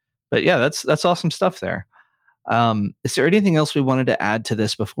there. But yeah, that's awesome stuff there. Is there anything else we wanted to add to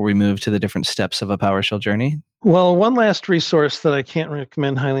this before we move to the different steps of a PowerShell journey? Well, one last resource that I can't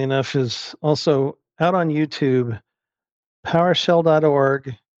recommend highly enough is also out on YouTube.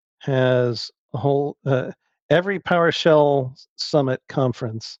 PowerShell.org has a whole every PowerShell Summit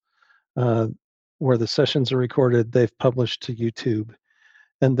conference uh, where the sessions are recorded. They've published to YouTube,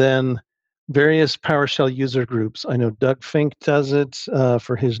 and then various PowerShell user groups. I know Doug Fink does it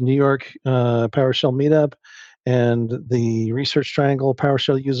for his New York PowerShell meetup, and the Research Triangle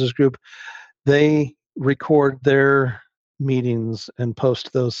PowerShell users group. They record their meetings and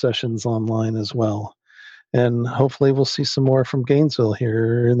post those sessions online as well. And hopefully we'll see some more from Gainesville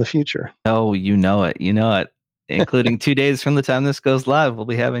here in the future. Oh, you know it. You know it. Including 2 days from the time this goes live, we'll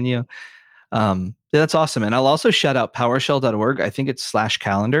be having you. Yeah, that's awesome. And I'll also shout out PowerShell.org. I think it's slash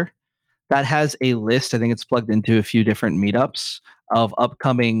calendar. That has a list. I think it's plugged into a few different meetups of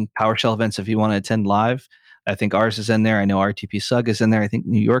upcoming PowerShell events if you want to attend live. I think ours is in there. I know RTP SUG is in there. I think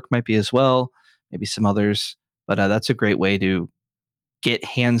New York might be as well, maybe some others. But that's a great way to get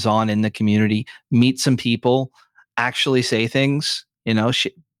hands on in the community, meet some people, actually say things.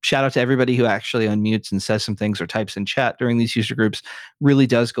 Shout out to everybody who actually unmutes and says some things or types in chat during these user groups. Really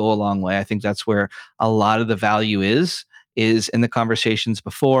does go a long way. I think that's where a lot of the value is in the conversations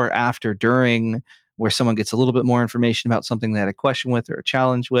before, after, during, where someone gets a little bit more information about something they had a question with or a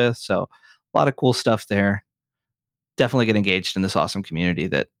challenge with. So a lot of cool stuff there. Definitely get engaged in this awesome community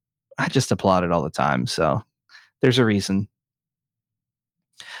that I just applaud it all the time. So there's a reason.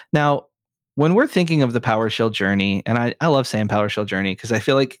 Now, when we're thinking of the PowerShell journey, and I love saying PowerShell journey because I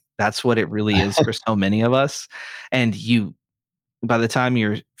feel like that's what it really is for so many of us. And by the time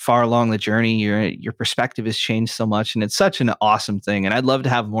you're far along the journey, your perspective has changed so much, and it's such an awesome thing. And I'd love to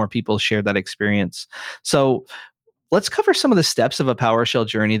have more people share that experience. So let's cover some of the steps of a PowerShell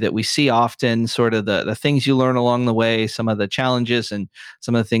journey that we see often, sort of the things you learn along the way, some of the challenges, and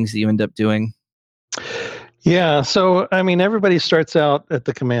some of the things that you end up doing. Yeah, so I mean, everybody starts out at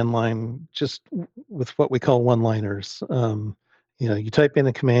the command line just with what we call one-liners. You type in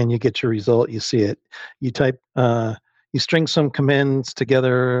a command, you get your result, you see it. You string some commands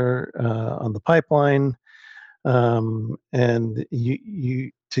together on the pipeline, and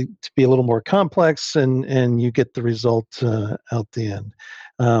you to be a little more complex, and you get the result out the end.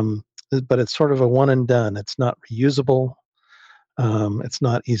 But it's sort of a one and done. It's not reusable. It's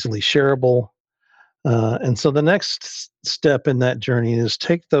not easily shareable. And so the next step in that journey is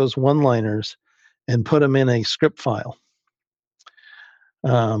take those one-liners and put them in a script file.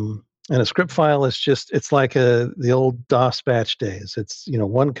 And a script file is it's like the old DOS batch days. It's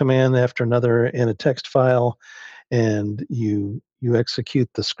one command after another in a text file, and you execute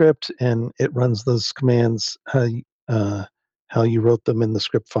the script, and it runs those commands how you wrote them in the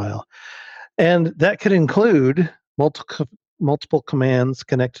script file. And that could include multiple commands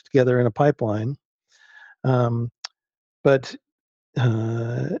connected together in a pipeline. Um, but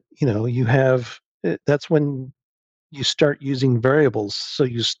you have that's when you start using variables. So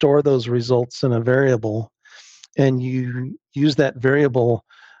you store those results in a variable, and you use that variable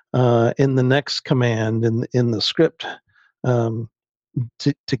in the next command in the script um,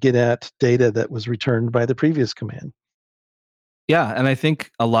 to get at data that was returned by the previous command. Yeah, and I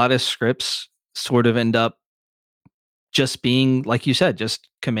think a lot of scripts sort of end up just being, like you said, just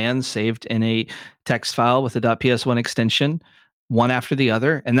commands saved in a text file with a .ps1 extension. one after the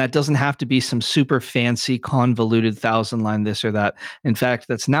other. And that doesn't have to be some super fancy, convoluted 1,000 line this or that. In fact,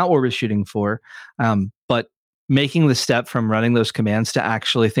 that's not what we're shooting for. But making the step from running those commands to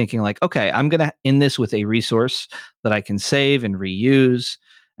actually thinking like, okay, I'm going to end this with a resource that I can save and reuse.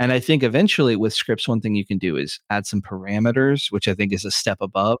 And I think eventually with scripts, one thing you can do is add some parameters, which I think is a step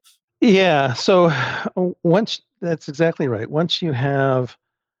above. Yeah. So once that's exactly right. Once you have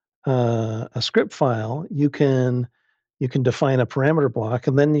a script file, you can define a parameter block,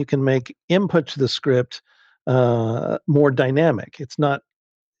 and then you can make input to the script more dynamic.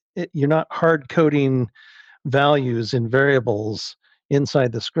 You're not hard coding values in variables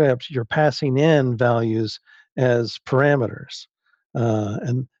inside the script. You're passing in values as parameters,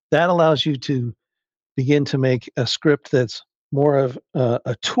 and that allows you to begin to make a script that's more of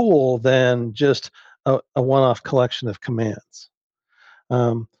a tool than just a one-off collection of commands.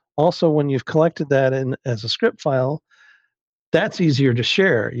 Um, Also, when you've collected that in as a script file, that's easier to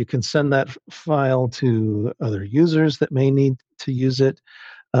share. You can send that file to other users that may need to use it.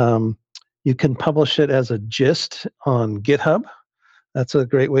 Um, you can publish it as a gist on GitHub. That's a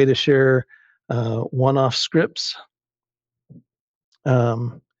great way to share one-off scripts.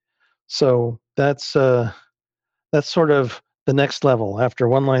 Um, so that's sort of the next level. After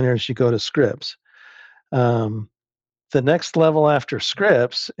one-liners, you go to scripts. Um, the next level after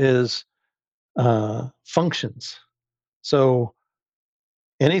scripts is functions. So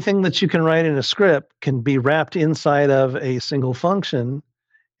anything that you can write in a script can be wrapped inside of a single function,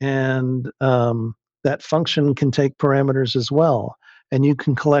 and that function can take parameters as well. And you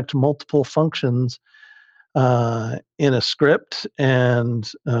can collect multiple functions in a script,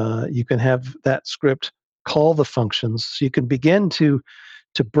 and you can have that script call the functions. So you can begin to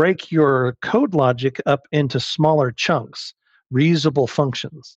break your code logic up into smaller chunks, reusable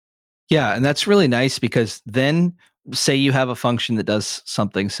functions. Yeah, and that's really nice because then say you have a function that does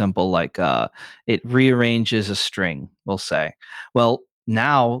something simple like it rearranges a string, we'll say. Well,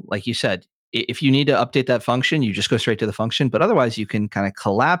 now, like you said, if you need to update that function, you just go straight to the function, but otherwise you can kind of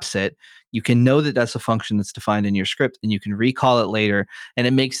collapse it. You can know that that's a function that's defined in your script and you can recall it later, and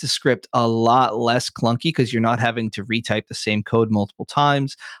it makes the script a lot less clunky because you're not having to retype the same code multiple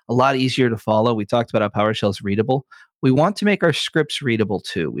times, a lot easier to follow. We talked about how PowerShell is readable. We want to make our scripts readable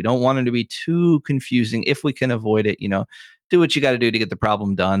too. We don't want them to be too confusing if we can avoid it. Do what you got to do to get the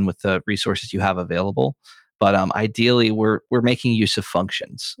problem done with the resources you have available. But ideally, we're making use of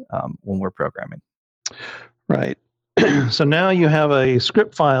functions when we're programming. Right. So now you have a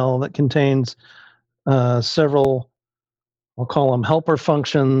script file that contains several, we'll call them helper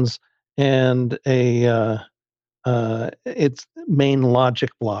functions, and its main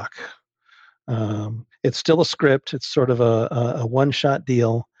logic block. It's still a script. It's sort of a one-shot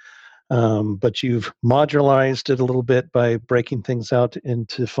deal, but you've modularized it a little bit by breaking things out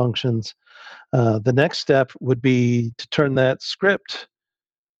into functions. The next step would be to turn that script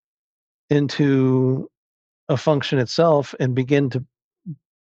into a function itself and begin to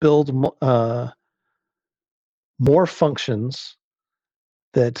build more functions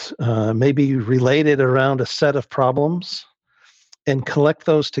that may be related around a set of problems and collect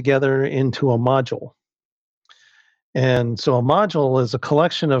those together into a module. And so a module is a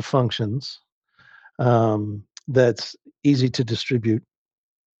collection of functions that's easy to distribute.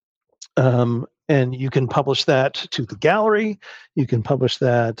 And you can publish that to the gallery. You can publish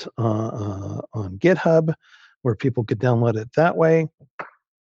that on GitHub, where people could download it that way.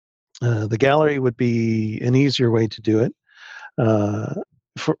 The gallery would be an easier way to do it,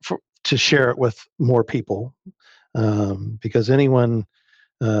 to share it with more people, because anyone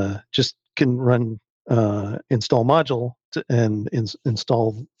just can run install module and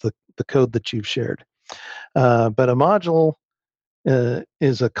install the code that you've shared. But a module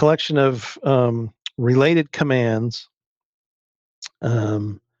is a collection of related commands,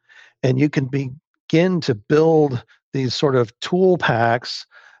 and you can begin to build these sort of tool packs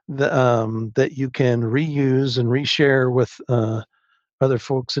that you can reuse and reshare with other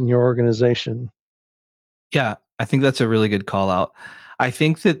folks in your organization. Yeah, I think that's a really good call out. I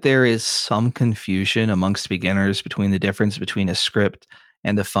think that there is some confusion amongst beginners between the difference between a script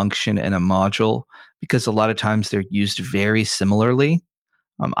and a function and a module because a lot of times they're used very similarly.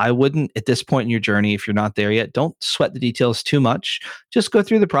 I wouldn't, at this point in your journey, if you're not there yet, don't sweat the details too much. Just go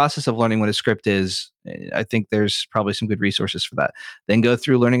through the process of learning what a script is. I think there's probably some good resources for that. Then go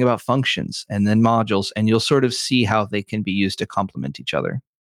through learning about functions and then modules, and you'll sort of see how they can be used to complement each other.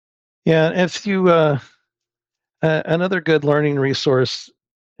 Yeah, if you another good learning resource,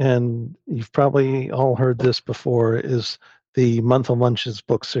 and you've probably all heard this before, is the Month of Lunches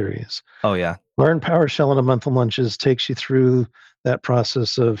book series. Oh yeah. Learn PowerShell in a Month of Lunches takes you through that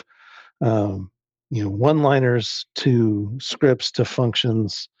process of one-liners to scripts to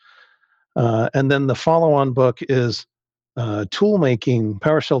functions. And then the follow-on book is tool making,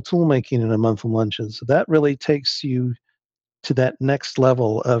 PowerShell tool making in a Month of Lunches. So that really takes you to that next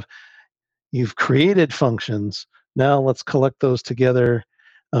level of you've created functions. Now let's collect those together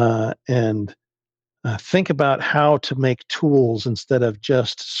and think about how to make tools instead of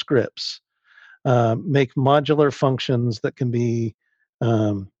just scripts. Make modular functions that can be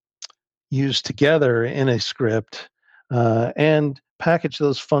um, used together in a script and package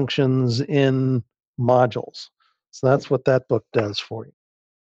those functions in modules. So that's what that book does for you.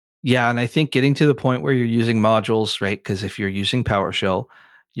 Yeah, and I think getting to the point where you're using modules, right? Because if you're using PowerShell,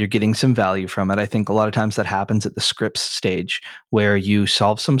 you're getting some value from it. I think a lot of times that happens at the scripts stage where you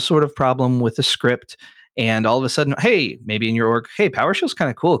solve some sort of problem with a script and all of a sudden, hey, maybe in your org, hey, PowerShell's kind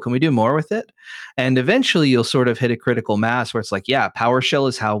of cool. Can we do more with it? And eventually you'll sort of hit a critical mass where it's like, yeah, PowerShell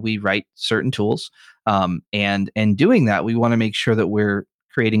is how we write certain tools. And doing that, we want to make sure that we're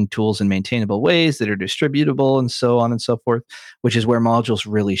creating tools in maintainable ways that are distributable and so on and so forth, which is where modules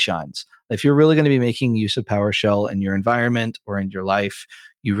really shines. If you're really going to be making use of PowerShell in your environment or in your life,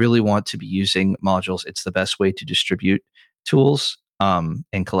 you really want to be using modules. It's the best way to distribute tools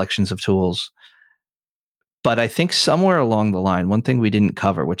and collections of tools. But I think somewhere along the line, one thing we didn't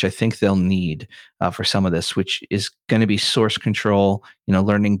cover, which I think they'll need for some of this, which is going to be source control,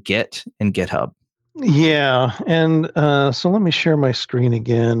 learning Git and GitHub. Yeah, and so let me share my screen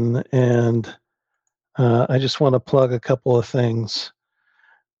again, and I just want to plug a couple of things.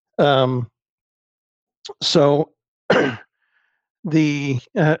 So the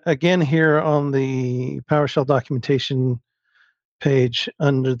again here on the PowerShell documentation page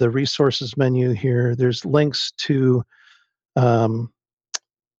under the resources menu here, there's links to um,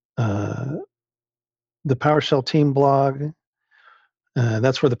 uh, the PowerShell team blog.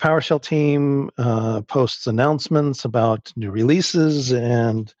 That's where the PowerShell team posts announcements about new releases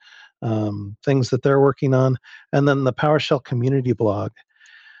and things that they're working on, and then the PowerShell community blog.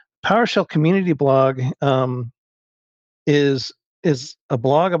 PowerShell community blog is is a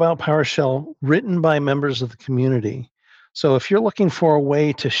blog about PowerShell written by members of the community. So if you're looking for a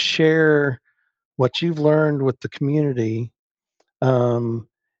way to share what you've learned with the community, um,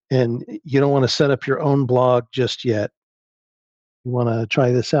 and you don't want to set up your own blog just yet, you want to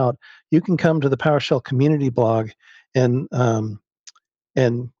try this out, you can come to the PowerShell community blog and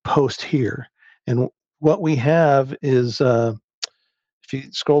post here. And what we have is, if you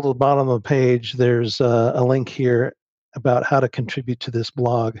scroll to the bottom of the page, there's a link here about how to contribute to this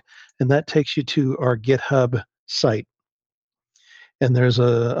blog, and that takes you to our GitHub site. And there's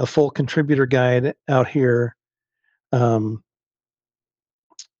a full contributor guide out here. Um,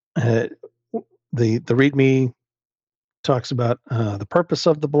 uh, the README talks about the purpose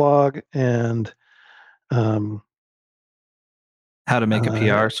of the blog and um, How to make a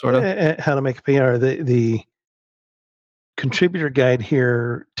PR, sort of. how to make a PR. The contributor guide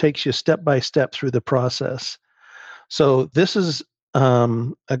here takes you step by step through the process. So this is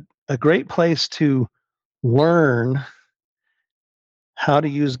a great place to learn how to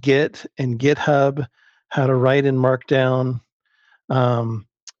use Git and GitHub, how to write in Markdown, um,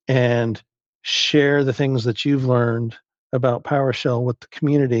 and share the things that you've learned about PowerShell with the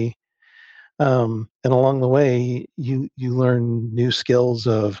community. And along the way, you learn new skills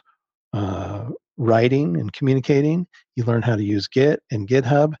of writing and communicating. You learn how to use Git and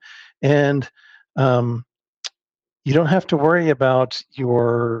GitHub, and um, you don't have to worry about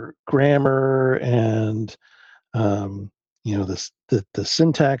your grammar and the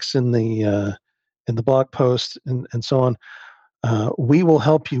syntax in the blog post and so on. We will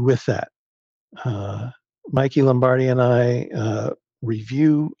help you with that. Uh, Mikey Lombardi and I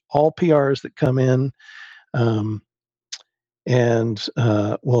review all PRs that come in, um, and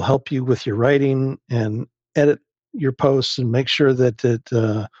we'll help you with your writing and edit your posts and make sure that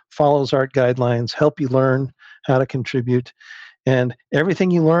it follows our guidelines, help you learn how to contribute. And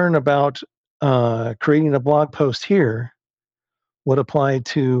everything you learn about creating a blog post here would apply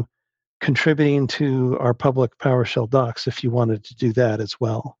to contributing to our public PowerShell docs if you wanted to do that as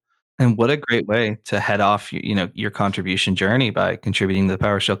well. And what a great way to head off, your contribution journey by contributing to the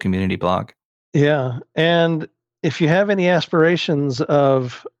PowerShell community blog. Yeah. And if you have any aspirations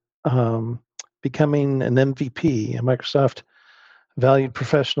of um, becoming an MVP, a Microsoft valued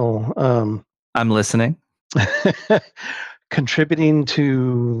professional, I'm listening. contributing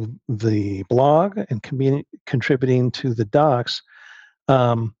to the blog and contributing to the docs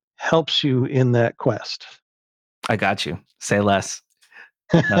helps you in that quest. I got you. Say less.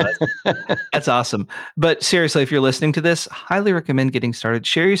 No, that's awesome. But seriously, if you're listening to this, highly recommend getting started.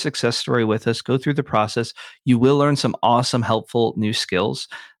 Share your success story with us. Go through the process. You will learn some awesome, helpful new skills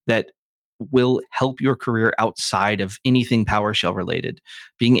that will help your career outside of anything PowerShell related.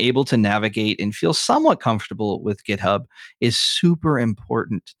 Being able to navigate and feel somewhat comfortable with GitHub is super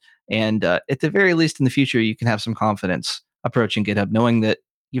important. And at the very least, in the future, you can have some confidence approaching GitHub, knowing that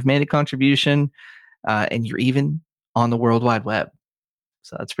you've made a contribution and you're even on the World Wide Web.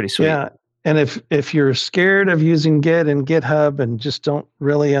 So that's pretty sweet. Yeah. And if you're scared of using Git and GitHub and just don't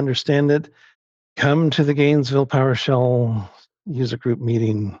really understand it, come to the Gainesville PowerShell user group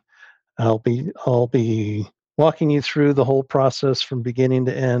meeting. I'll be walking you through the whole process from beginning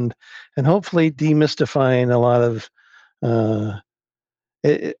to end, and hopefully demystifying a lot of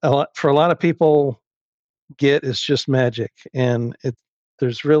for a lot of people, Git is just magic, and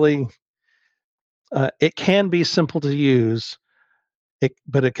there's really it can be simple to use,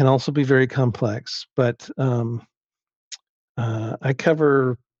 but it can also be very complex. But I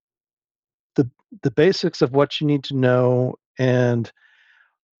cover the the basics of what you need to know and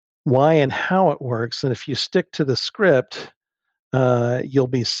why and how it works. And if you stick to the script, you'll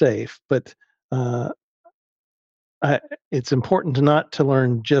be safe. But uh, it's important to not to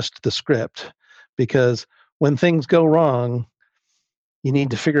learn just the script, because when things go wrong, you need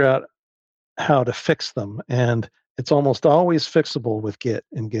to figure out how to fix them, and it's almost always fixable with Git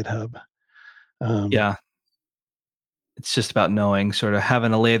and GitHub. Um, Yeah. It's just about knowing, sort of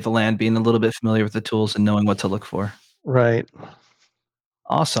having a lay of the land, being a little bit familiar with the tools and knowing what to look for. right.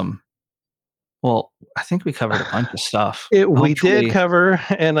 Awesome. Well, I think we covered a bunch of stuff. We did Hopefully, cover,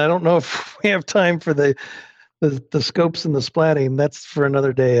 and I don't know if we have time for the scopes and the splatting. That's for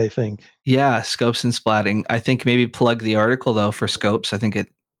another day, I think. yeah, scopes and splatting. I think maybe plug the article though for scopes. I think it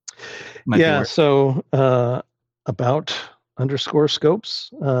might be Yeah. worth. So about underscore scopes,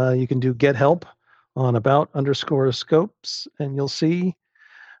 you can do get help on about underscore scopes, and you'll see.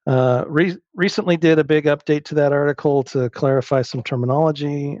 Recently did a big update to that article to clarify some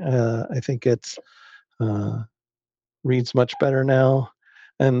terminology. I think it's reads much better now.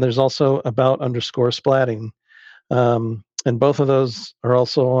 And there's also about underscore splatting. And both of those are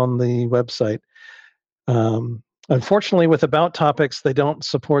also on the website. Unfortunately, with about topics, they don't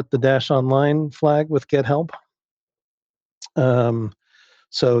support the dash online flag with get help. Um,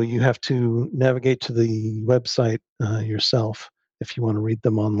 so you have to navigate to the website yourself if you want to read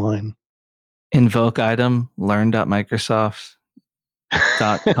them online. Invoke item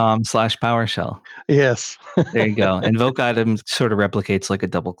learn.microsoft.com/PowerShell. Yes. There you go. Invoke item sort of replicates like a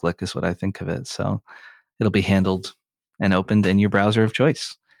double click is what I think of it. So it'll be handled and opened in your browser of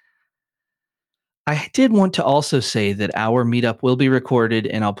choice. I did want to also say that our meetup will be recorded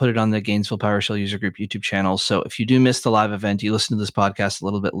and I'll put it on the Gainesville PowerShell user group YouTube channel. So if you do miss the live event, you listen to this podcast a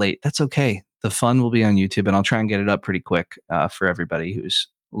little bit late, that's okay. The fun will be on YouTube and I'll try and get it up pretty quick for everybody who's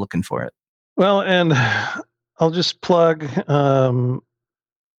looking for it. Well, and I'll just plug. I've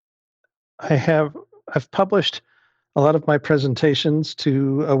published a lot of my presentations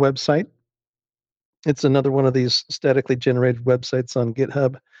to a website. It's another one of these statically generated websites on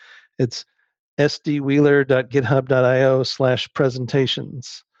GitHub. It's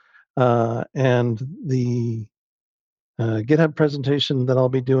sdwheeler.github.io/presentations. And the GitHub presentation that I'll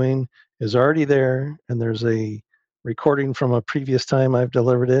be doing is already there, and there's a recording from a previous time I've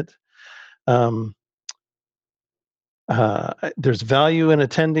delivered it. There's value in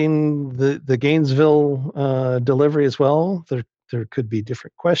attending the Gainesville delivery as well. There could be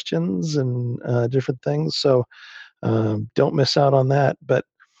different questions and different things, so don't miss out on that. But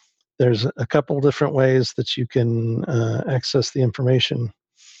there's a couple different ways that you can access the information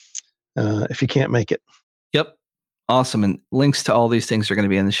if you can't make it. Yep. Awesome. And links to all these things are going to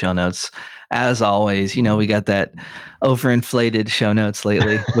be in the show notes. As always, we got that overinflated show notes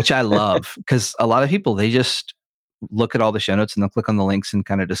lately, which I love because a lot of people, they just look at all the show notes and they'll click on the links and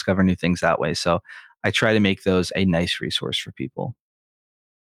kind of discover new things that way. So I try to make those a nice resource for people.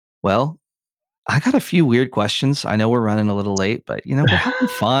 Well, I got a few weird questions. I know we're running a little late, but we're having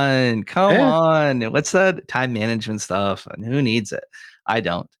fun. Come Yeah. on. What's that time management stuff? And who needs it? I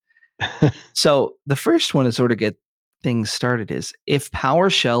don't. So the first one to sort of get things started is if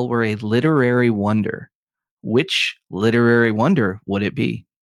PowerShell were a literary wonder, which literary wonder would it be?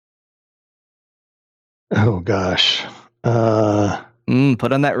 Oh gosh.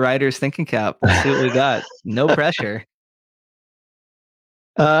 Put on that writer's thinking cap. Let's see what we got. No pressure.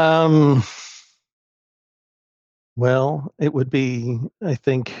 Um. Well, it would be, I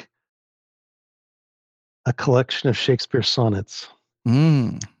think, a collection of Shakespeare sonnets.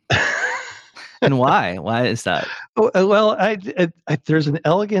 Mm. And why? Why is that? Well, there's an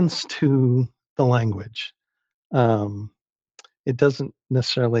elegance to the language. Um, it doesn't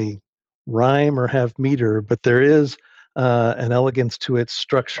necessarily rhyme or have meter, but there is an elegance to its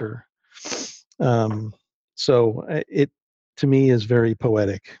structure. Um, so it to me is very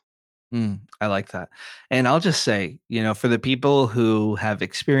poetic. I like that. And I'll just say, for the people who have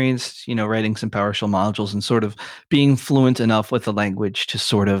experienced, writing some PowerShell modules and sort of being fluent enough with the language to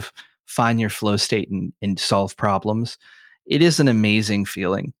sort of find your flow state and solve problems, it is an amazing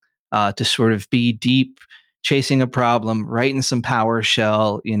feeling to sort of be deep chasing a problem, writing some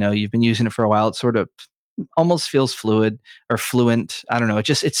PowerShell. You've been using it for a while. It sort of almost feels fluid or fluent. I don't know.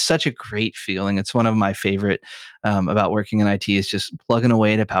 It's such a great feeling. It's one of my favorite about working in IT is just plugging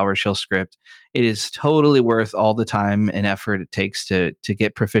away at a PowerShell script. It is totally worth all the time and effort it takes to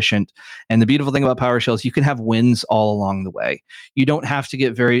get proficient. And the beautiful thing about PowerShell is you can have wins all along the way. You don't have to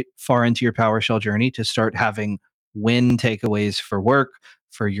get very far into your PowerShell journey to start having win takeaways for work,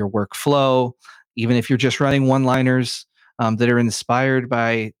 for your workflow. Even if you're just running one-liners that are inspired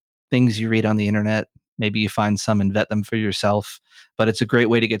by things you read on the internet, maybe you find some and vet them for yourself. But it's a great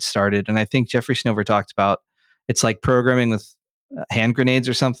way to get started. And I think Jeffrey Snover talked about it's like programming with hand grenades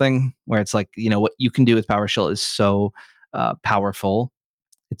or something, where it's like, what you can do with PowerShell is so powerful.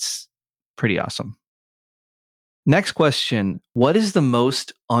 It's pretty awesome. Next question. What is the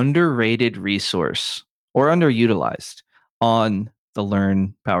most underrated resource or underutilized on the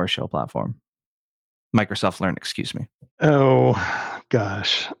Learn PowerShell platform? Microsoft Learn, excuse me. Oh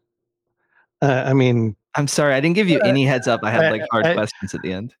gosh. I mean, I'm sorry, I didn't give you any heads up. I had like hard I, questions at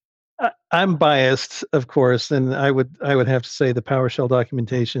the end. I'm biased, of course, and I would have to say the PowerShell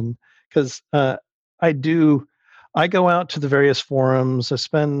documentation because I go out to the various forums. I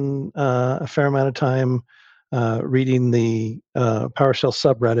spend a fair amount of time reading the PowerShell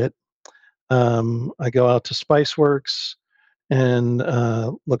subreddit. I go out to Spiceworks and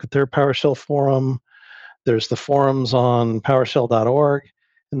look at their PowerShell forum. There's the forums on PowerShell.org,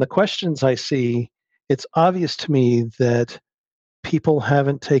 and the questions I see. It's obvious to me that people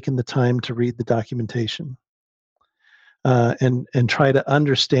haven't taken the time to read the documentation and try to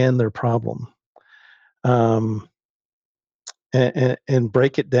understand their problem and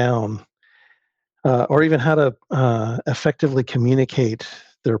break it down, or even how to effectively communicate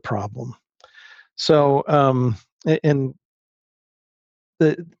their problem. So, and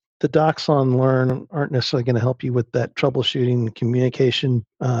the the docs on Learn aren't necessarily going to help you with that troubleshooting communication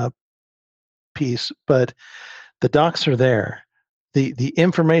piece, but the docs are there. The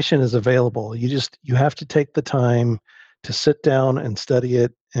information is available. You have to take the time to sit down and study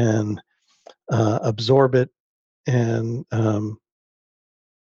it and absorb it and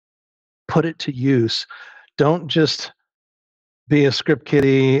put it to use. Don't just be a script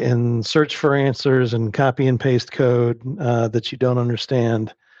kiddie and search for answers and copy and paste code that you don't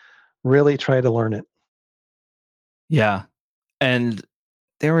understand. Really try to learn it. Yeah. And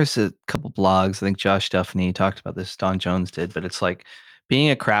there was a couple blogs. I think Josh Duffney talked about this. Don Jones did, but it's like being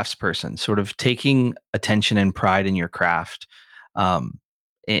a craftsperson, sort of taking attention and pride in your craft, um,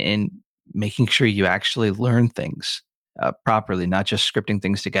 and making sure you actually learn things properly, not just scripting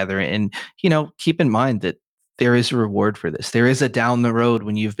things together. And keep in mind that there is a reward for this. There is a down the road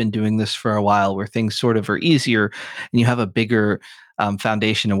when you've been doing this for a while, where things sort of are easier and you have a bigger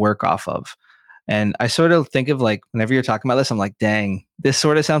foundation to work off of. And I sort of think of like, whenever you're talking about this, I'm like, dang, this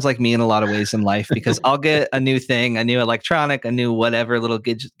sort of sounds like me in a lot of ways in life, because I'll get a new thing, a new electronic, a new whatever little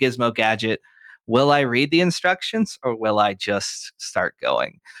gizmo gadget. Will I read the instructions or will I just start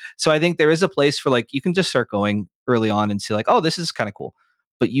going? So I think there is a place for like, you can just start going early on and see like, oh, this is kind of cool.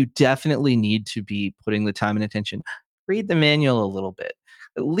 But you definitely need to be putting the time and attention. Read the manual a little bit.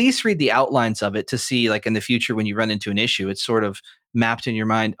 At least read the outlines of it to see like in the future when you run into an issue, it's sort of mapped in your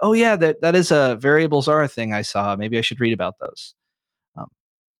mind. Oh yeah, that is a variables are a thing I saw. Maybe I should read about those. Um,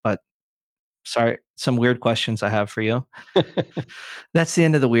 but sorry, some weird questions I have for you. That's the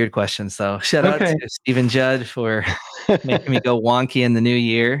end of the weird questions, though. Shout out Okay. to Stephen Judd for making me go wonky in the new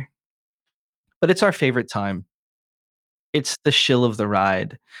year. But it's our favorite time. It's the shill of the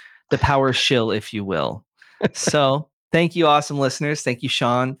ride, the power shill, if you will. So thank you, awesome listeners. Thank you,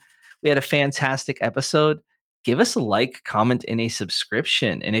 Sean. We had a fantastic episode. Give us a like, comment, and a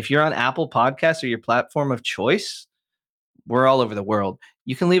subscription. And if you're on Apple Podcasts or your platform of choice, we're all over the world.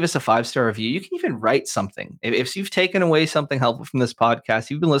 You can leave us a 5-star review. You can even write something. If you've taken away something helpful from this podcast,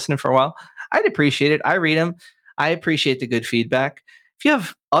 you've been listening for a while, I'd appreciate it. I read them. I appreciate the good feedback. If you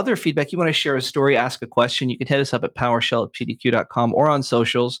have other feedback, you want to share a story, ask a question, you can hit us up at PowerShell@pdq.com or on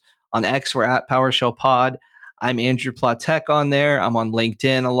socials. On X, we're at PowerShell Pod. I'm Andrew Platek on there. I'm on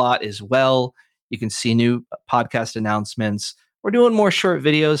LinkedIn a lot as well. You can see new podcast announcements. We're doing more short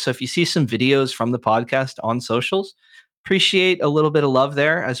videos. So if you see some videos from the podcast on socials, appreciate a little bit of love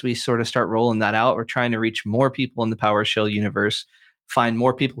there as we sort of start rolling that out. We're trying to reach more people in the PowerShell universe, find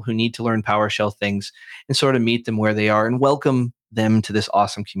more people who need to learn PowerShell things, and sort of meet them where they are and welcome them to this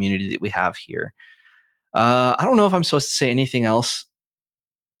awesome community that we have here. I don't know if I'm supposed to say anything else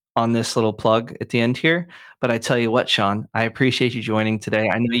on this little plug at the end here, but I tell you what, Sean, I appreciate you joining today.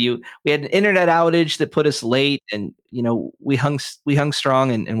 I know we had an internet outage that put us late, and we hung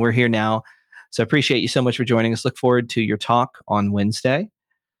strong, and we're here now. So I appreciate you so much for joining us. Look forward to your talk on Wednesday.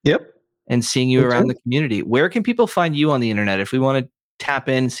 Yep. And seeing you Me around too. the community. Where can people find you on the internet if we want to tap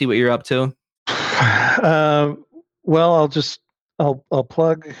in and see what you're up to? Well, I'll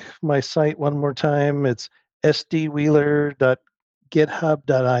plug my site one more time. It's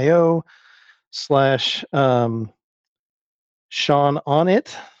sdwheeler.github.io/Sean on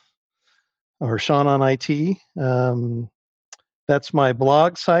it, or Sean on IT. That's my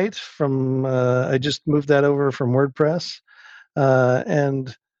blog site from, I just moved that over from WordPress.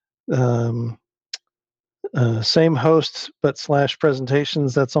 And same host, but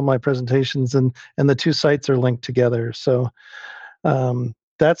 /presentations. That's all my presentations, and the two sites are linked together. So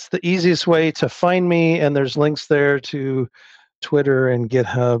that's the easiest way to find me, and there's links there to Twitter and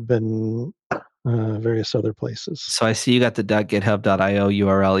GitHub and various other places. So I see you got the .github.io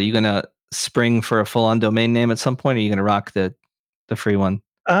URL. Are you going to spring for a full-on domain name at some point, or are you going to rock the free one?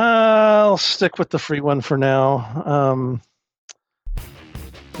 I'll stick with the free one for now.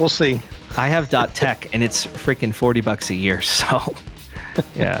 We'll see. I have .tech, and it's freaking $40 a year. So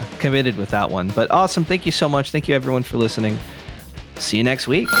yeah, committed with that one. But awesome. Thank you so much. Thank you, everyone, for listening. See you next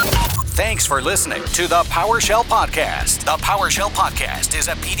week. Thanks for listening to the PowerShell Podcast. The PowerShell Podcast is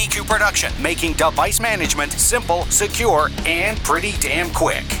a PDQ production, making device management simple, secure, and pretty damn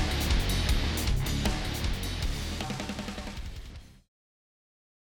quick.